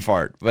worse than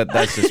fart, but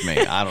that's just me.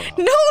 I don't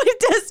know. No, it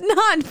does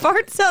not.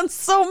 Fart sounds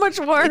so much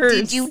worse.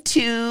 Did you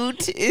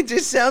toot? It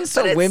just sounds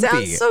so but it wimpy.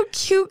 Sounds so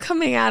cute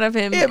coming out of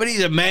him. Yeah, but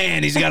he's a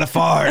man. He's got a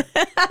fart.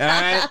 All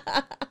right?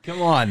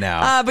 Come on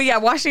now. But yeah,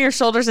 washing your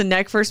shoulders and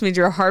neck first means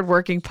you're a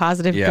hardworking,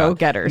 positive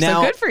go-getter.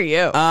 Now, so good for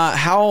you.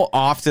 How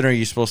often are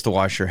you supposed to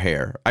wash your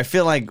hair? I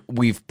feel like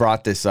we've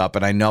brought this up,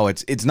 and I know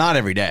it's not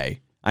every day.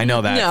 I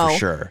know that for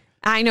sure.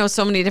 I know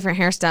so many different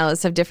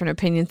hairstylists have different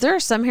opinions. There are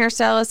some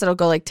hairstylists that'll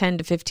go like 10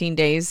 to 15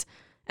 days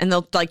and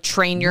they'll like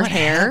train your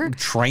hair.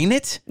 Train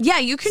it? Yeah,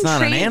 you can it's train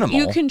not an animal.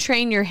 You can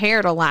train your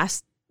hair to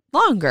last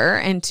longer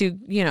and to,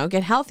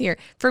 get healthier.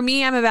 For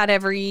me, I'm about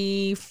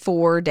every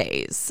 4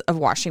 days of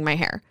washing my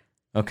hair.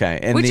 Okay.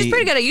 And which is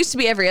pretty good. I used to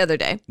be every other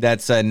day.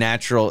 That's a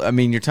natural. I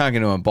mean, you're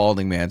talking to a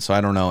balding man, so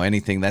I don't know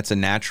anything. That's a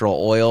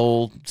natural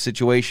oil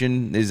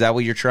situation. Is that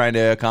what you're trying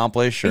to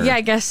accomplish? Or? Yeah,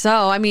 I guess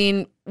so. I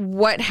mean,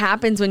 what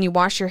happens when you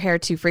wash your hair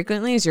too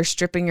frequently is you're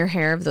stripping your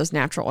hair of those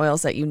natural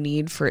oils that you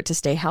need for it to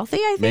stay healthy,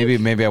 I think.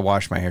 Maybe I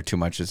washed my hair too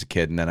much as a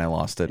kid and then I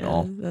lost it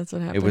all. That's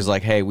what happened. It was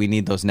like, hey, we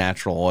need those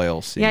natural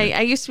oils. Yeah,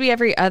 I used to be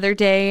every other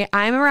day.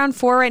 I'm around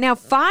 4 right now.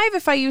 5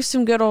 if I use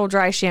some good old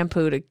dry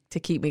shampoo to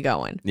keep me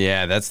going.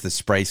 Yeah, that's the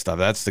spray stuff.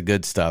 That's the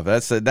good stuff.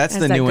 That's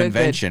the new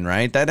invention,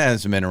 right? That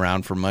hasn't been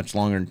around for much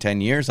longer than 10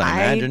 years, I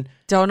imagine.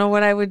 Don't know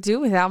what I would do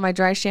without my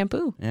dry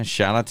shampoo. Yeah,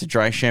 shout out to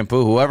dry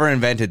shampoo. Whoever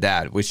invented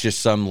that was just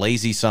some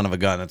lazy son of a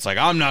gun that's like,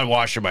 I'm not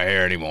washing my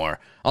hair anymore.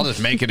 I'll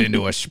just make it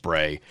into a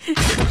spray.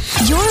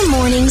 Your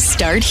mornings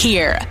start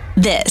here.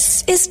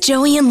 This is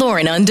Joey and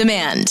Lauren on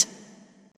Demand.